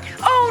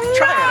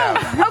 Try it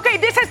out. Okay,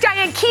 this has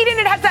Diane Keaton.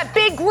 It has that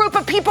big group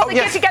of people that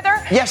get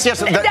together. Yes.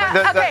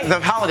 The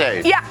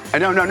holiday. Yeah.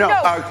 No.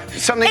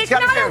 Something. It's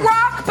not a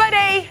rock, but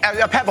a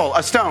pebble,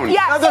 a stone.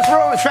 Yes. No, that's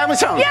Rose, Family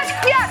Stone. Yes.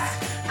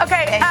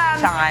 Okay.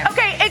 Time.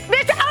 Okay.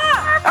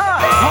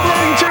 Home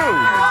Alone 2.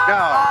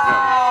 No.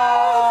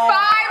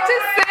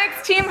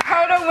 5-6. Team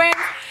Hoda wins.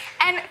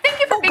 And thank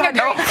you for being a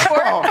great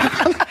sport.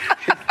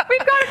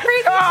 We've got a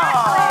crazy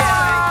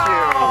Thank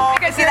you.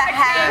 Because you're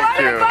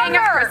king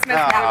of Christmas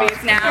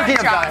movies now. Speaking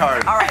of Die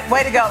Hard. All right,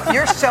 way to go.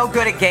 You're so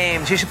good at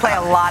games. You should play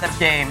a lot of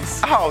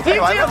games. Oh, You do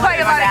play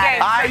a lot of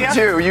games. I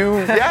do.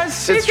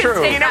 Yes, it's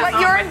true. You know what?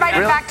 You're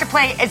invited back to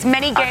play as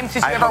many games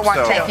as you ever want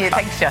to. Thank you.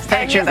 Thanks, Justin.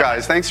 Thank you,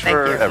 guys. Thanks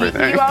for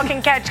everything. You all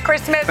can catch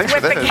Christmas Thanks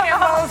with for the this.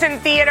 Campbells in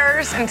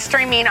theaters and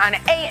streaming on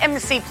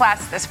AMC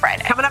Plus this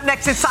Friday. Coming up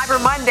next is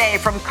Cyber Monday.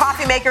 From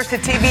coffee makers to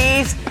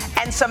TVs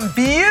and some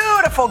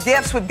beautiful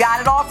gifts. We've got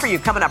it all for you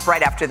coming up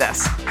right after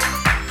this.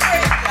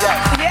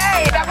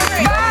 Yay, that was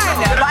fun.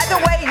 By the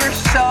way,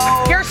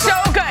 You're so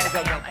good.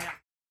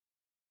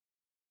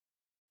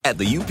 At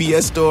the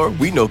UPS Store,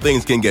 we know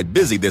things can get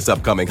busy this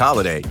upcoming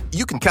holiday.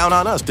 You can count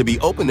on us to be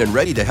open and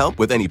ready to help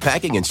with any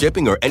packing and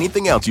shipping or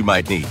anything else you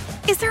might need.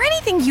 Is there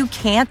anything you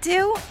can't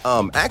do?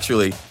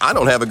 Actually, I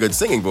don't have a good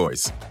singing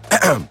voice.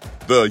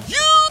 The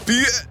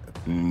UPS...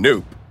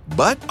 Nope.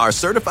 But our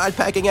certified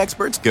packing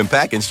experts can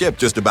pack and ship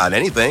just about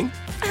anything.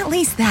 At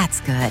least that's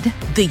good.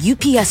 The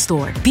UPS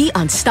Store. Be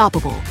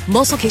unstoppable.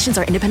 Most locations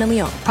are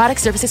independently owned.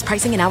 Product, services,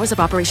 pricing, and hours of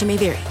operation may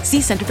vary.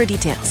 See Center for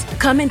details.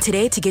 Come in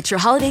today to get your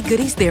holiday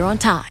goodies there on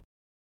time.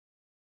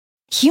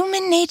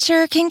 Human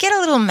nature can get a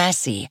little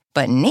messy,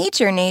 but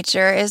nature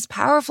is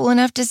powerful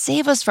enough to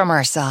save us from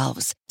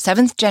ourselves.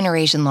 7th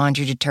Generation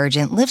Laundry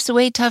Detergent lifts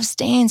away tough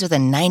stains with a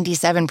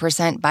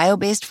 97%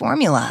 bio-based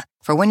formula.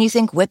 For when you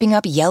think whipping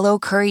up yellow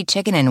curry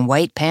chicken in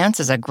white pants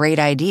is a great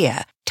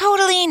idea.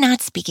 Totally not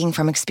speaking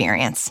from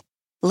experience.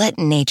 Let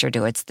nature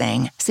do its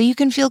thing so you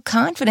can feel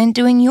confident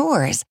doing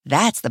yours.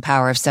 That's the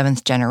power of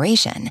 7th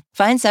Generation.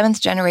 Find 7th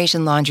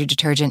Generation Laundry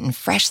Detergent in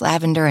fresh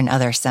lavender and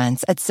other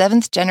scents at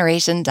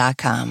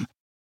 7thgeneration.com.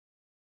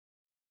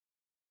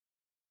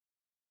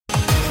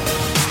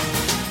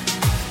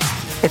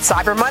 It's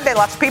Cyber Monday.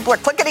 Lots of people are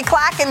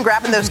clickety-clacking,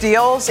 grabbing those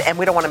deals, and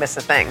we don't want to miss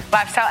a thing.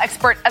 Lifestyle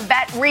expert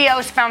Evette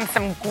Rios found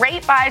some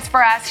great buys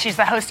for us. She's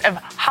the host of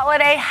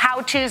Holiday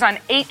How-Tos on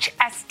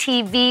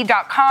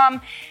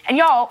HSTV.com. And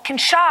y'all can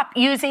shop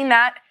using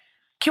that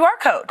QR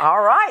code.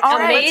 All right.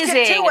 Amazing.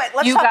 Let's get to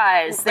it. You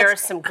guys, there are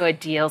some good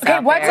deals out there.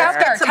 Okay, what's up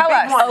there? Tell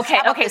us.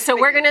 Okay, so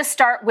we're going to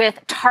start with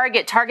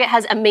Target. Target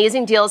has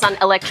amazing deals on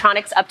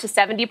electronics up to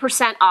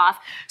 70% off.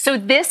 So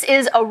this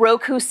is a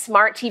Roku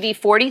Smart TV,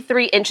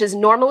 43 inches.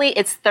 Normally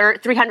it's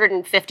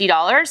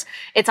 $350.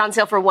 It's on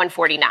sale for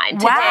 $149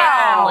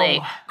 today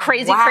only.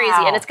 Crazy.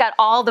 And it's got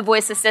all the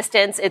voice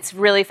assistants. It's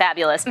really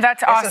fabulous.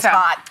 That's awesome. This is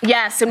hot.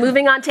 Yeah, so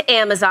moving on to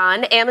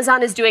Amazon.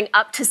 Amazon is doing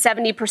up to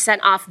 70%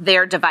 off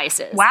their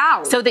devices.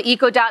 Wow. So the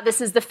Echo Dot,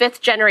 this is the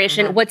 5th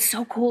generation. Mm-hmm. What's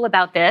so cool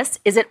about this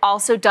is it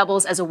also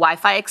doubles as a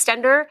Wi-Fi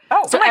extender.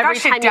 So every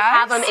time you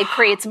have them, it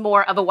creates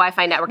more of a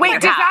Wi-Fi network. Wait,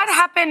 does that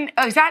happen?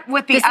 Is that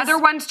with the other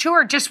ones too,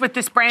 or just with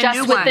this brand new one?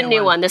 Just with the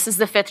new one. This is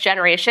the 5th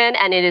generation,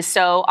 and it is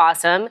so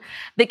awesome.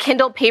 The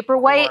Kindle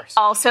Paperwhite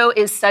also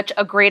is such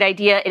a great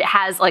idea. It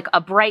has like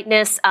a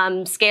brightness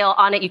scale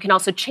on it. You can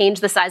also change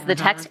the size of the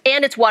text,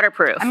 and it's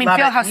waterproof. I mean,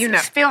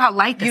 feel how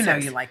light this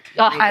is. You like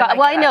it.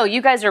 I know.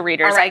 You guys are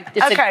readers. Right.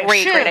 It's a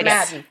great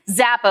idea.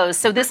 Zappos.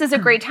 So this is a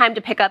great time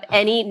to pick up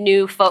any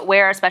new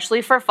footwear,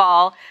 especially for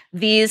fall.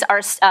 These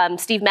are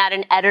Steve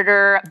Madden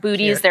editor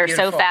booties. They're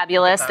so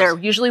fabulous. They're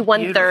usually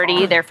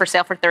 $130. They're for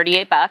sale for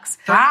 $38.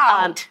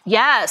 Wow.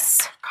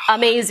 Yes.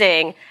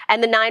 Amazing.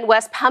 And the 9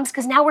 West pumps,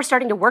 because now we're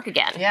starting to work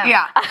again.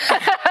 Yeah.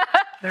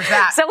 There's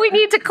that. So we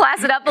need to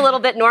class it up a little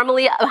bit.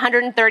 Normally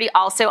 $130,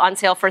 also on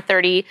sale for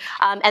 $30.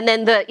 And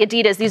then the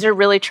Adidas, these are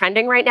really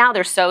trending right now.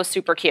 They're so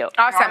super cute.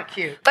 Awesome.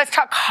 Cute. Let's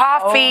talk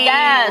coffee.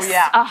 Yes.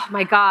 Yeah. Oh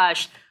my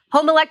gosh.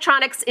 Home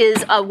electronics is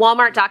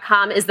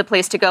Walmart.com is the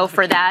place to go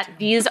for that.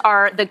 These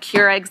are the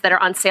Keurigs that are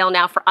on sale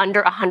now for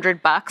under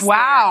 $100.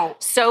 Wow. They're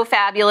so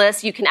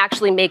fabulous. You can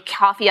actually make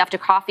coffee after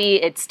coffee.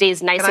 It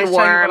stays nice and warm. Can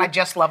I tell you what I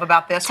just love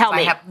about this? Tell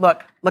me.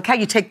 Look how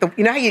you take the,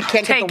 you know how you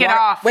can't take get the it water?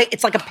 off. Wait,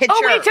 it's like a pitcher.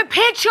 Oh, it's a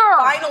pitcher.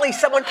 Finally,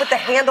 someone put the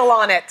handle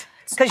on it.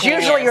 Because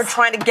usually you're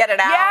trying to get it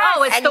out. Yes.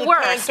 Oh, it's the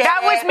worst. That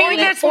was me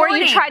this morning. Or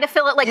you try to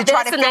fill it like this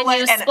and then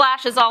you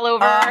splashes all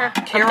over. A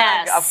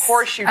mess. Of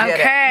course you did it.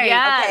 Okay.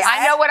 Yes. Okay,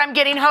 I know what I'm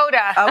getting,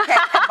 Hoda. Okay.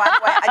 By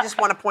the way, I just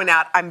want to point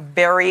out, I'm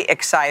very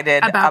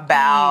excited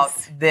about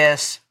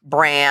this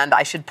brand.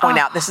 I should point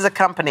out, this is a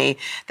company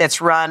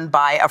that's run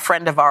by a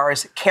friend of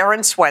ours,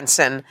 Karen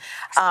Swenson.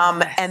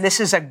 And this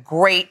is a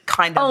great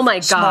kind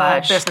of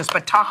small business.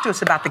 But talk to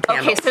us about the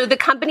candles. Okay, so the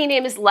company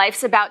name is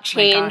Life's About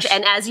Change.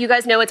 And as you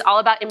guys know, it's all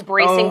about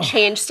embracing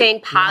change, staying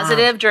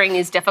positive during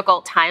these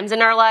difficult times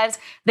in our lives.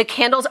 The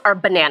candles are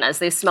bananas.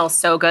 They smell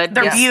so good.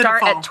 They're beautiful.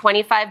 Start at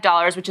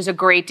 $25, which is a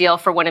great deal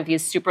for one of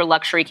these super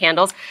luxury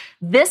candles.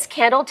 This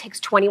candle takes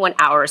 21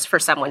 hours for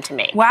someone to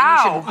make.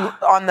 Wow.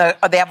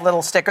 They have a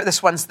little sticker.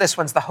 This one's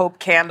the Hope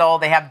candle.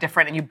 They have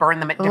different, and you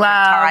burn them at different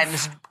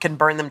times. Can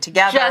burn them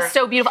together. Just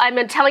so beautiful.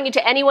 I'm telling you,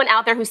 to anyone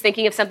out there who's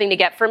thinking of something to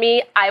get for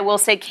me, I will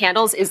say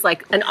candles is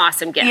like an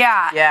awesome gift.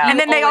 Yeah. And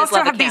then they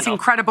also have these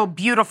incredible,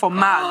 beautiful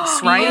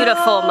mugs, right?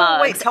 Beautiful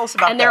mugs. Wait, tell us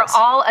about and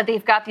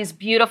they've got these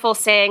beautiful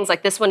sayings,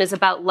 like this one is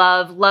about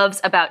love.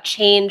 Love's about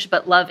change,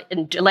 but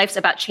life's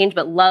about change,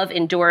 but love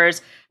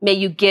endures. May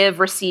you give,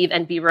 receive,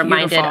 and be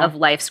reminded of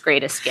life's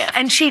greatest gift.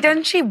 And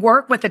doesn't she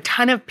work with a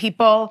ton of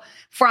people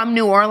from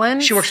New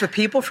Orleans? She works with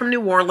people from New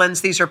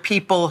Orleans. These are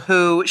people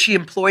who she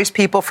employs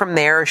people from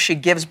there. She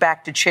gives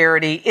back to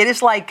charity. It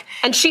is like,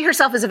 and she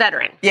herself is a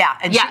veteran. Yeah,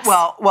 and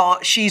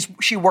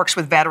she works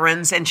with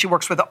veterans and she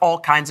works with all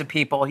kinds of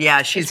people.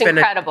 Yeah, she's been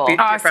incredible. A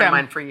dear friend of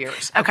mine for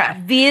years.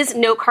 Okay. These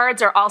note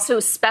cards are also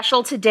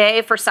special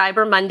today for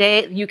Cyber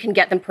Monday. You can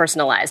get them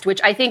personalized,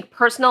 which I think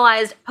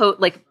personalized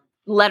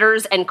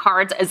letters and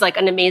cards is like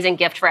an amazing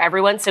gift for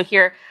everyone. So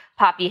here,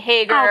 Poppy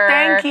Hager. Oh,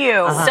 thank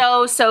you.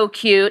 So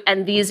cute.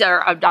 And these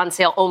are on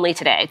sale only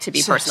today to be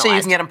personalized. So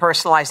you can get them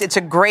personalized. It's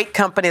a great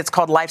company. It's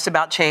called Life's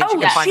About Change. Oh, you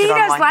can find she it does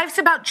online. Life's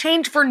About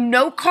Change for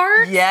note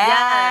cards?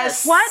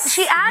 Yes. What?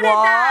 She added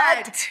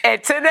that.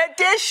 It's an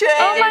addition.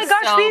 Oh my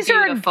gosh, so these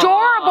beautiful.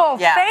 are adorable.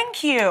 Yeah.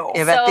 Thank you.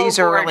 Yvette, these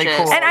are really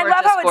cool. And I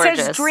love how it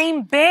says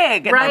dream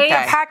big. Right.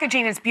 The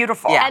packaging is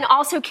beautiful. Yeah. And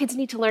also kids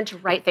need to learn to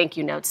write thank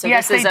you notes. So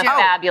yes, this is a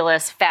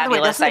fabulous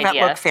doesn't idea. Yvette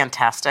look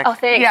fantastic? Oh,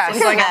 thanks. Yes.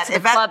 I'm going out to the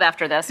club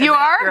after this. You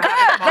are?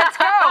 Good. Let's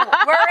go.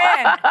 We're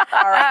in.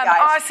 All right,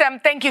 guys. Awesome.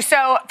 Thank you.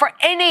 So for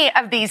any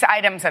of these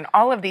items and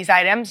all of these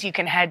items, you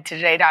can head to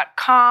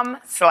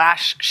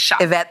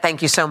today.com/shop. Yvette,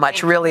 thank you so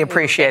much. Really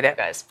appreciate it.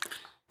 Guys.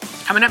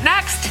 Coming up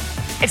next,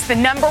 it's the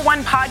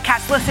 #1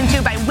 podcast listened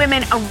to by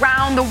women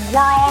around the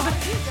world.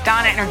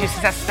 Donna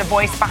introduces us to the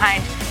voice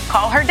behind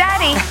Call Her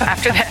Daddy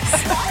after this.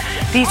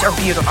 These are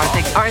beautiful.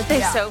 Aren't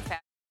they so fabulous?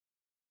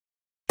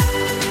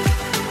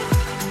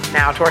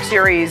 Now to our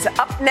series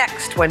Up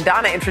Next, when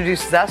Donna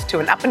introduces us to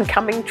an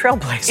up-and-coming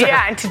trailblazer.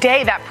 Yeah, and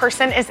today that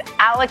person is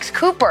Alex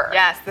Cooper.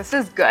 Yes, this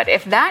is good.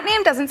 If that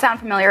name doesn't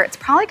sound familiar, it's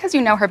probably because you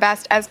know her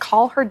best as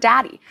Call Her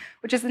Daddy,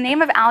 which is the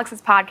name of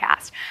Alex's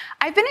podcast.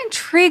 I've been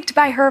intrigued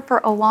by her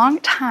for a long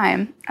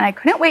time, and I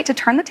couldn't wait to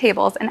turn the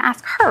tables and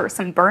ask her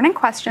some burning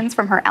questions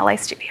from her LA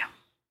studio.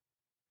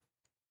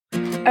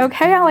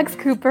 Okay, Alex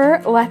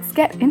Cooper, let's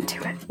get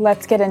into it.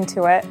 Let's get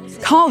into it.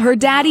 Call Her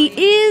Daddy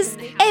is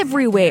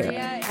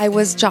everywhere. I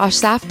was Josh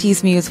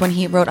Safdie's muse when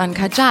he wrote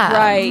Uncut Gems.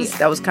 Right.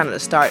 That was kind of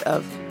the start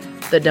of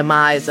the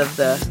demise of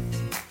the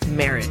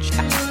marriage.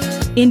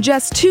 In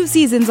just 2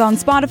 seasons on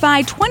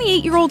Spotify,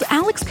 28-year-old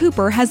Alex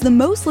Cooper has the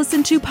most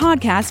listened to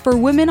podcast for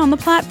women on the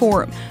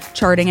platform,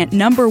 charting at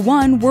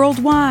 #1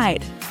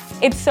 worldwide.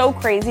 It's so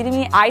crazy to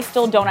me. I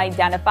still don't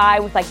identify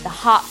with like the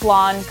hot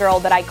blonde girl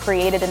that I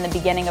created in the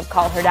beginning of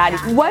Call Her Daddy.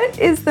 What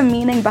is the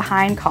meaning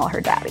behind Call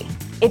Her Daddy?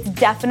 It's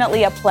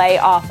definitely a play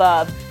off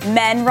of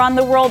men run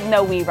the world,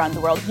 no, we run the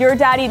world. You're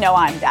daddy, no,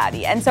 I'm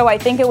daddy. And so I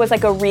think it was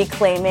like a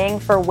reclaiming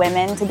for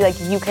women to be like,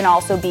 you can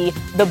also be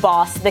the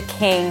boss, the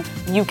king.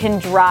 You can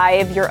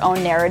drive your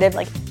own narrative.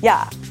 Like,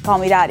 yeah, call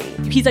me daddy.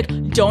 He's like,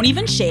 don't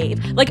even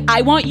shave. Like,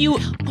 I want you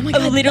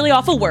literally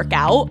off a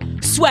workout,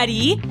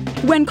 sweaty.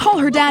 When Call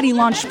Her Daddy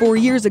launched 4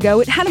 years ago,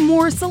 it had a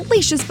more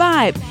salacious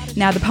vibe.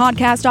 Now the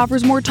podcast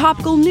offers more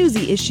topical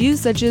newsy issues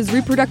such as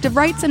reproductive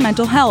rights and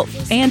mental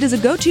health, and is a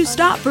go-to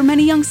stop for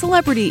many young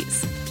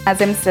celebrities.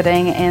 As I'm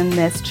sitting in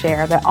this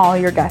chair that all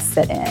your guests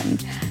sit in,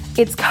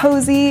 it's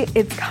cozy,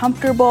 it's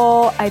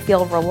comfortable, I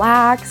feel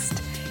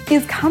relaxed.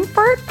 Is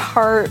comfort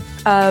part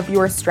of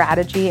your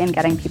strategy in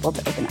getting people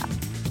to open up?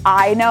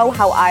 I know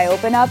how I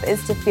open up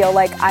is to feel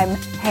like I'm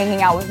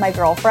hanging out with my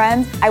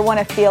girlfriends. I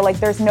want to feel like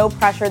there's no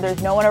pressure,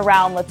 there's no one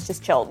around, let's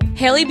just chill.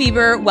 Hailey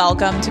Bieber,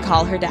 welcome to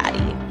Call Her Daddy.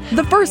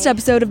 The first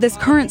episode of this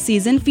current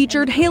season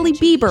featured Hailey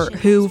Bieber,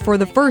 who, for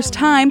the first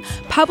time,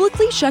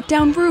 publicly shut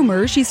down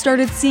rumors she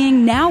started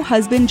seeing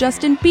now-husband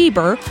Justin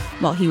Bieber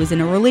while he was in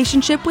a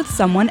relationship with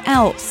someone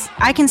else.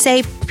 I can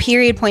say,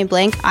 period, point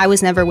blank, I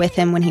was never with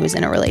him when he was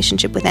in a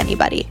relationship with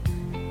anybody.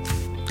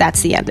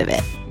 That's the end of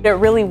it. It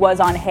really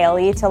was on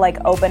Hailey to like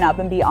open up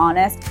and be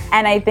honest,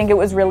 and I think it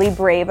was really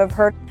brave of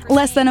her.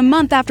 Less than a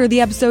month after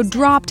the episode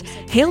dropped,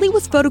 Hailey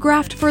was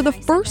photographed for the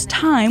first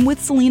time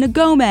with Selena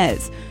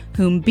Gomez,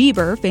 whom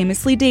Bieber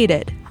famously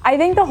dated. I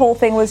think the whole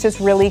thing was just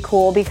really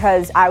cool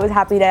because I was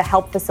happy to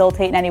help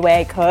facilitate in any way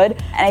I could,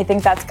 and I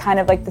think that's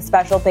kind of like the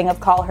special thing of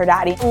Call Her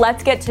Daddy.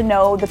 Let's get to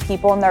know the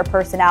people and their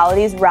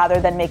personalities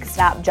rather than make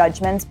snap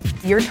judgments.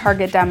 Your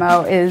target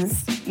demo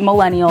is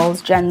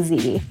millennials, Gen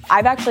Z.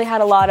 I've actually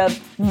had a lot of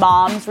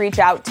moms reach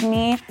out to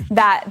me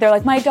that they're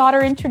like, my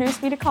daughter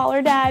introduced me to Call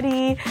Her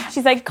Daddy.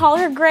 She's like, call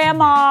her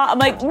grandma. I'm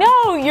like,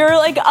 no, you're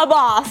like a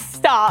boss,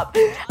 stop.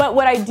 But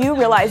what I do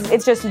realize,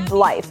 it's just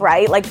life,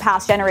 right? Like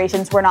past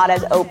generations were not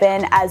as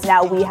open as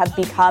now we have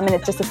become, and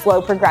it's just a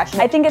slow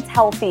progression. I think it's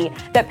healthy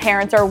that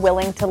parents are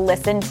willing to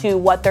listen to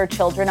what their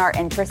children are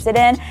interested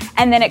in,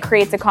 and then it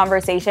creates a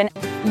conversation.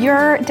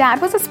 Your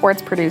dad was a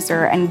sports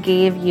producer and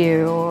gave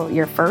you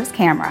your first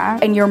camera.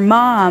 And your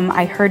mom,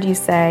 I heard you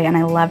say, and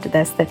I loved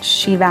this, that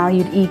she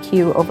valued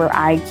EQ over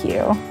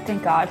IQ.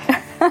 Thank God.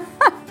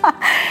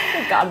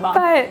 Thank God, Mom.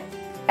 But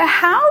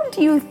how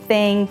do you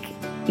think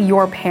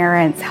your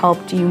parents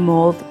helped you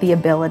mold the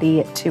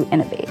ability to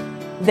innovate?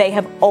 They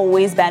have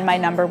always been my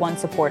 #1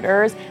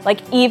 supporters. Like,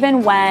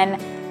 even when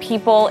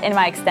people in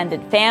my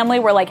extended family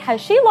were like, has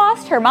she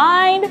lost her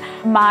mind?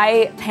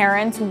 My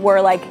parents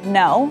were like,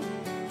 no.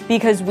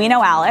 Because we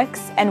know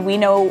Alex, and we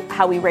know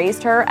how we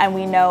raised her, and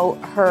we know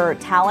her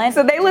talent.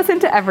 So they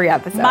listened to every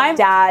episode. My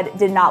dad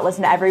did not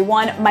listen to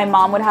everyone. My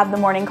mom would have the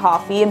morning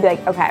coffee and be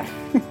like, okay,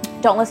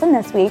 don't listen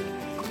this week.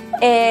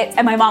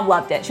 And my mom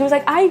loved it. She was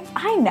like, I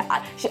know.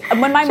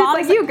 When my mom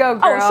like, you go,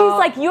 girl. Oh, she's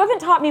like, you haven't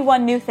taught me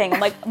one new thing. I'm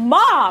like,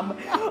 Mom,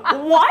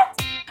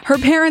 what? Her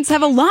parents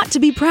have a lot to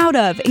be proud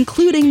of,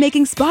 including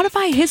making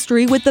Spotify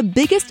history with the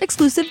biggest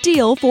exclusive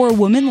deal for a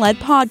woman-led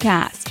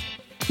podcast.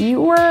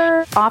 You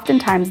were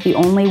oftentimes the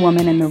only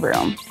woman in the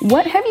room.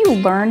 What have you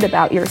learned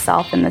about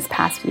yourself in this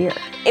past year?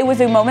 It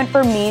was a moment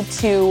for me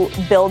to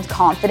build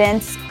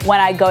confidence when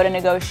I go to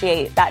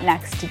negotiate that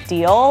next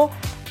deal.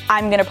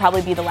 I'm gonna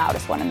probably be the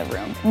loudest one in the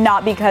room.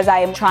 Not because I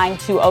am trying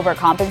to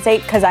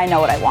overcompensate, because I know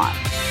what I want.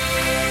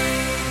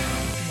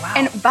 Wow.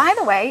 And by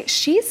the way,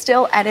 she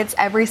still edits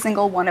every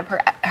single one of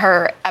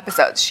her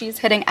episodes. She's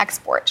hitting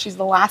export. She's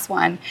the last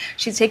one.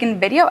 She's taken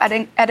video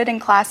editing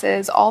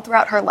classes all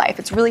throughout her life.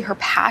 It's really her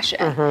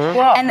passion.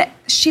 And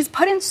she's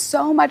put in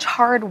so much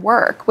hard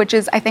work, which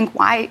is, I think,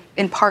 why,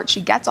 in part,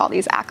 she gets all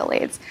these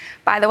accolades.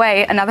 By the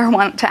way, another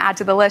one to add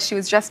to the list, she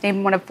was just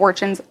named one of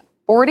Fortune's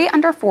 40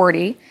 under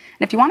 40. And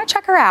if you want to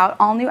check her out,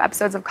 all new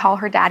episodes of Call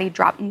Her Daddy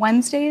drop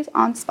Wednesdays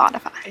on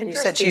Spotify. And you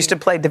said she used to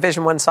play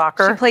Division I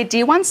soccer? She played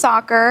D1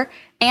 soccer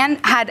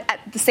and had, at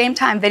the same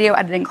time, video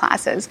editing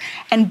classes.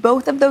 And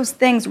both of those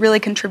things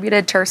really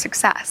contributed to her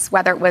success,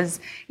 whether it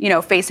was,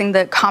 facing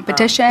the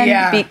competition,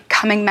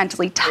 becoming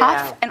mentally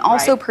tough, and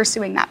also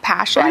pursuing that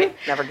passion. Right,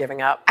 never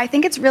giving up. I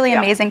think it's really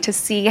amazing to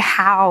see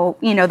how,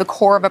 the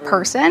core of a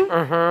person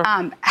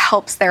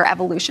helps their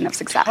evolution of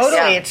success.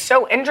 Totally, it's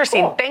so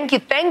interesting. Cool.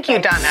 Thank you,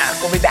 Donna.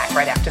 We'll be back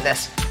right after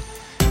this.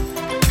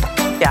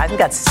 Yeah, I think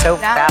that's so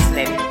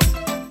fascinating.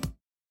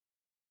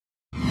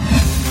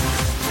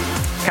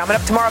 Coming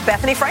up tomorrow,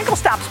 Bethany Frankel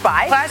stops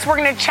by. Plus, we're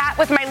going to chat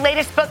with my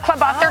latest book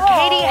club author,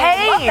 Katie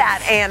Hayes. Love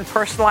that. And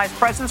personalized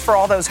presents for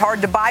all those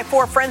hard to buy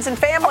for friends and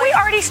family. Are we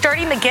already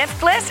starting the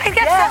gift list? I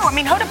guess so. I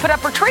mean, Hoda put up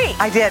her tree.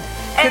 I did.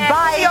 And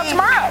Goodbye. See you all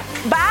tomorrow.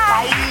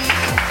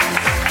 Bye.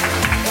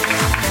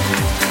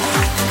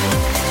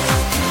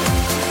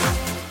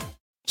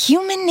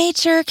 Human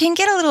nature can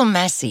get a little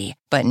messy,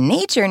 but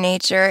nature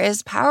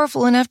is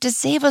powerful enough to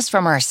save us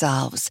from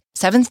ourselves.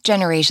 Seventh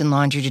Generation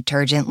laundry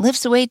detergent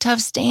lifts away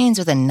tough stains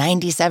with a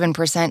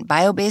 97%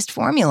 bio-based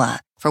formula.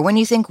 For when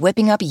you think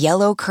whipping up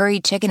yellow curry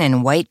chicken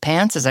in white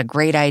pants is a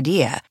great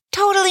idea.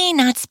 Totally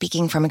not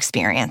speaking from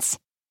experience.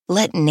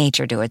 Let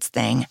nature do its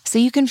thing so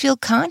you can feel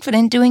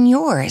confident doing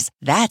yours.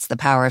 That's the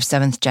power of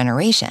Seventh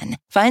Generation.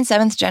 Find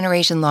Seventh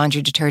Generation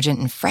laundry detergent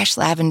in fresh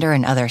lavender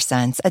and other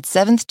scents at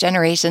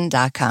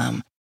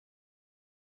seventhgeneration.com.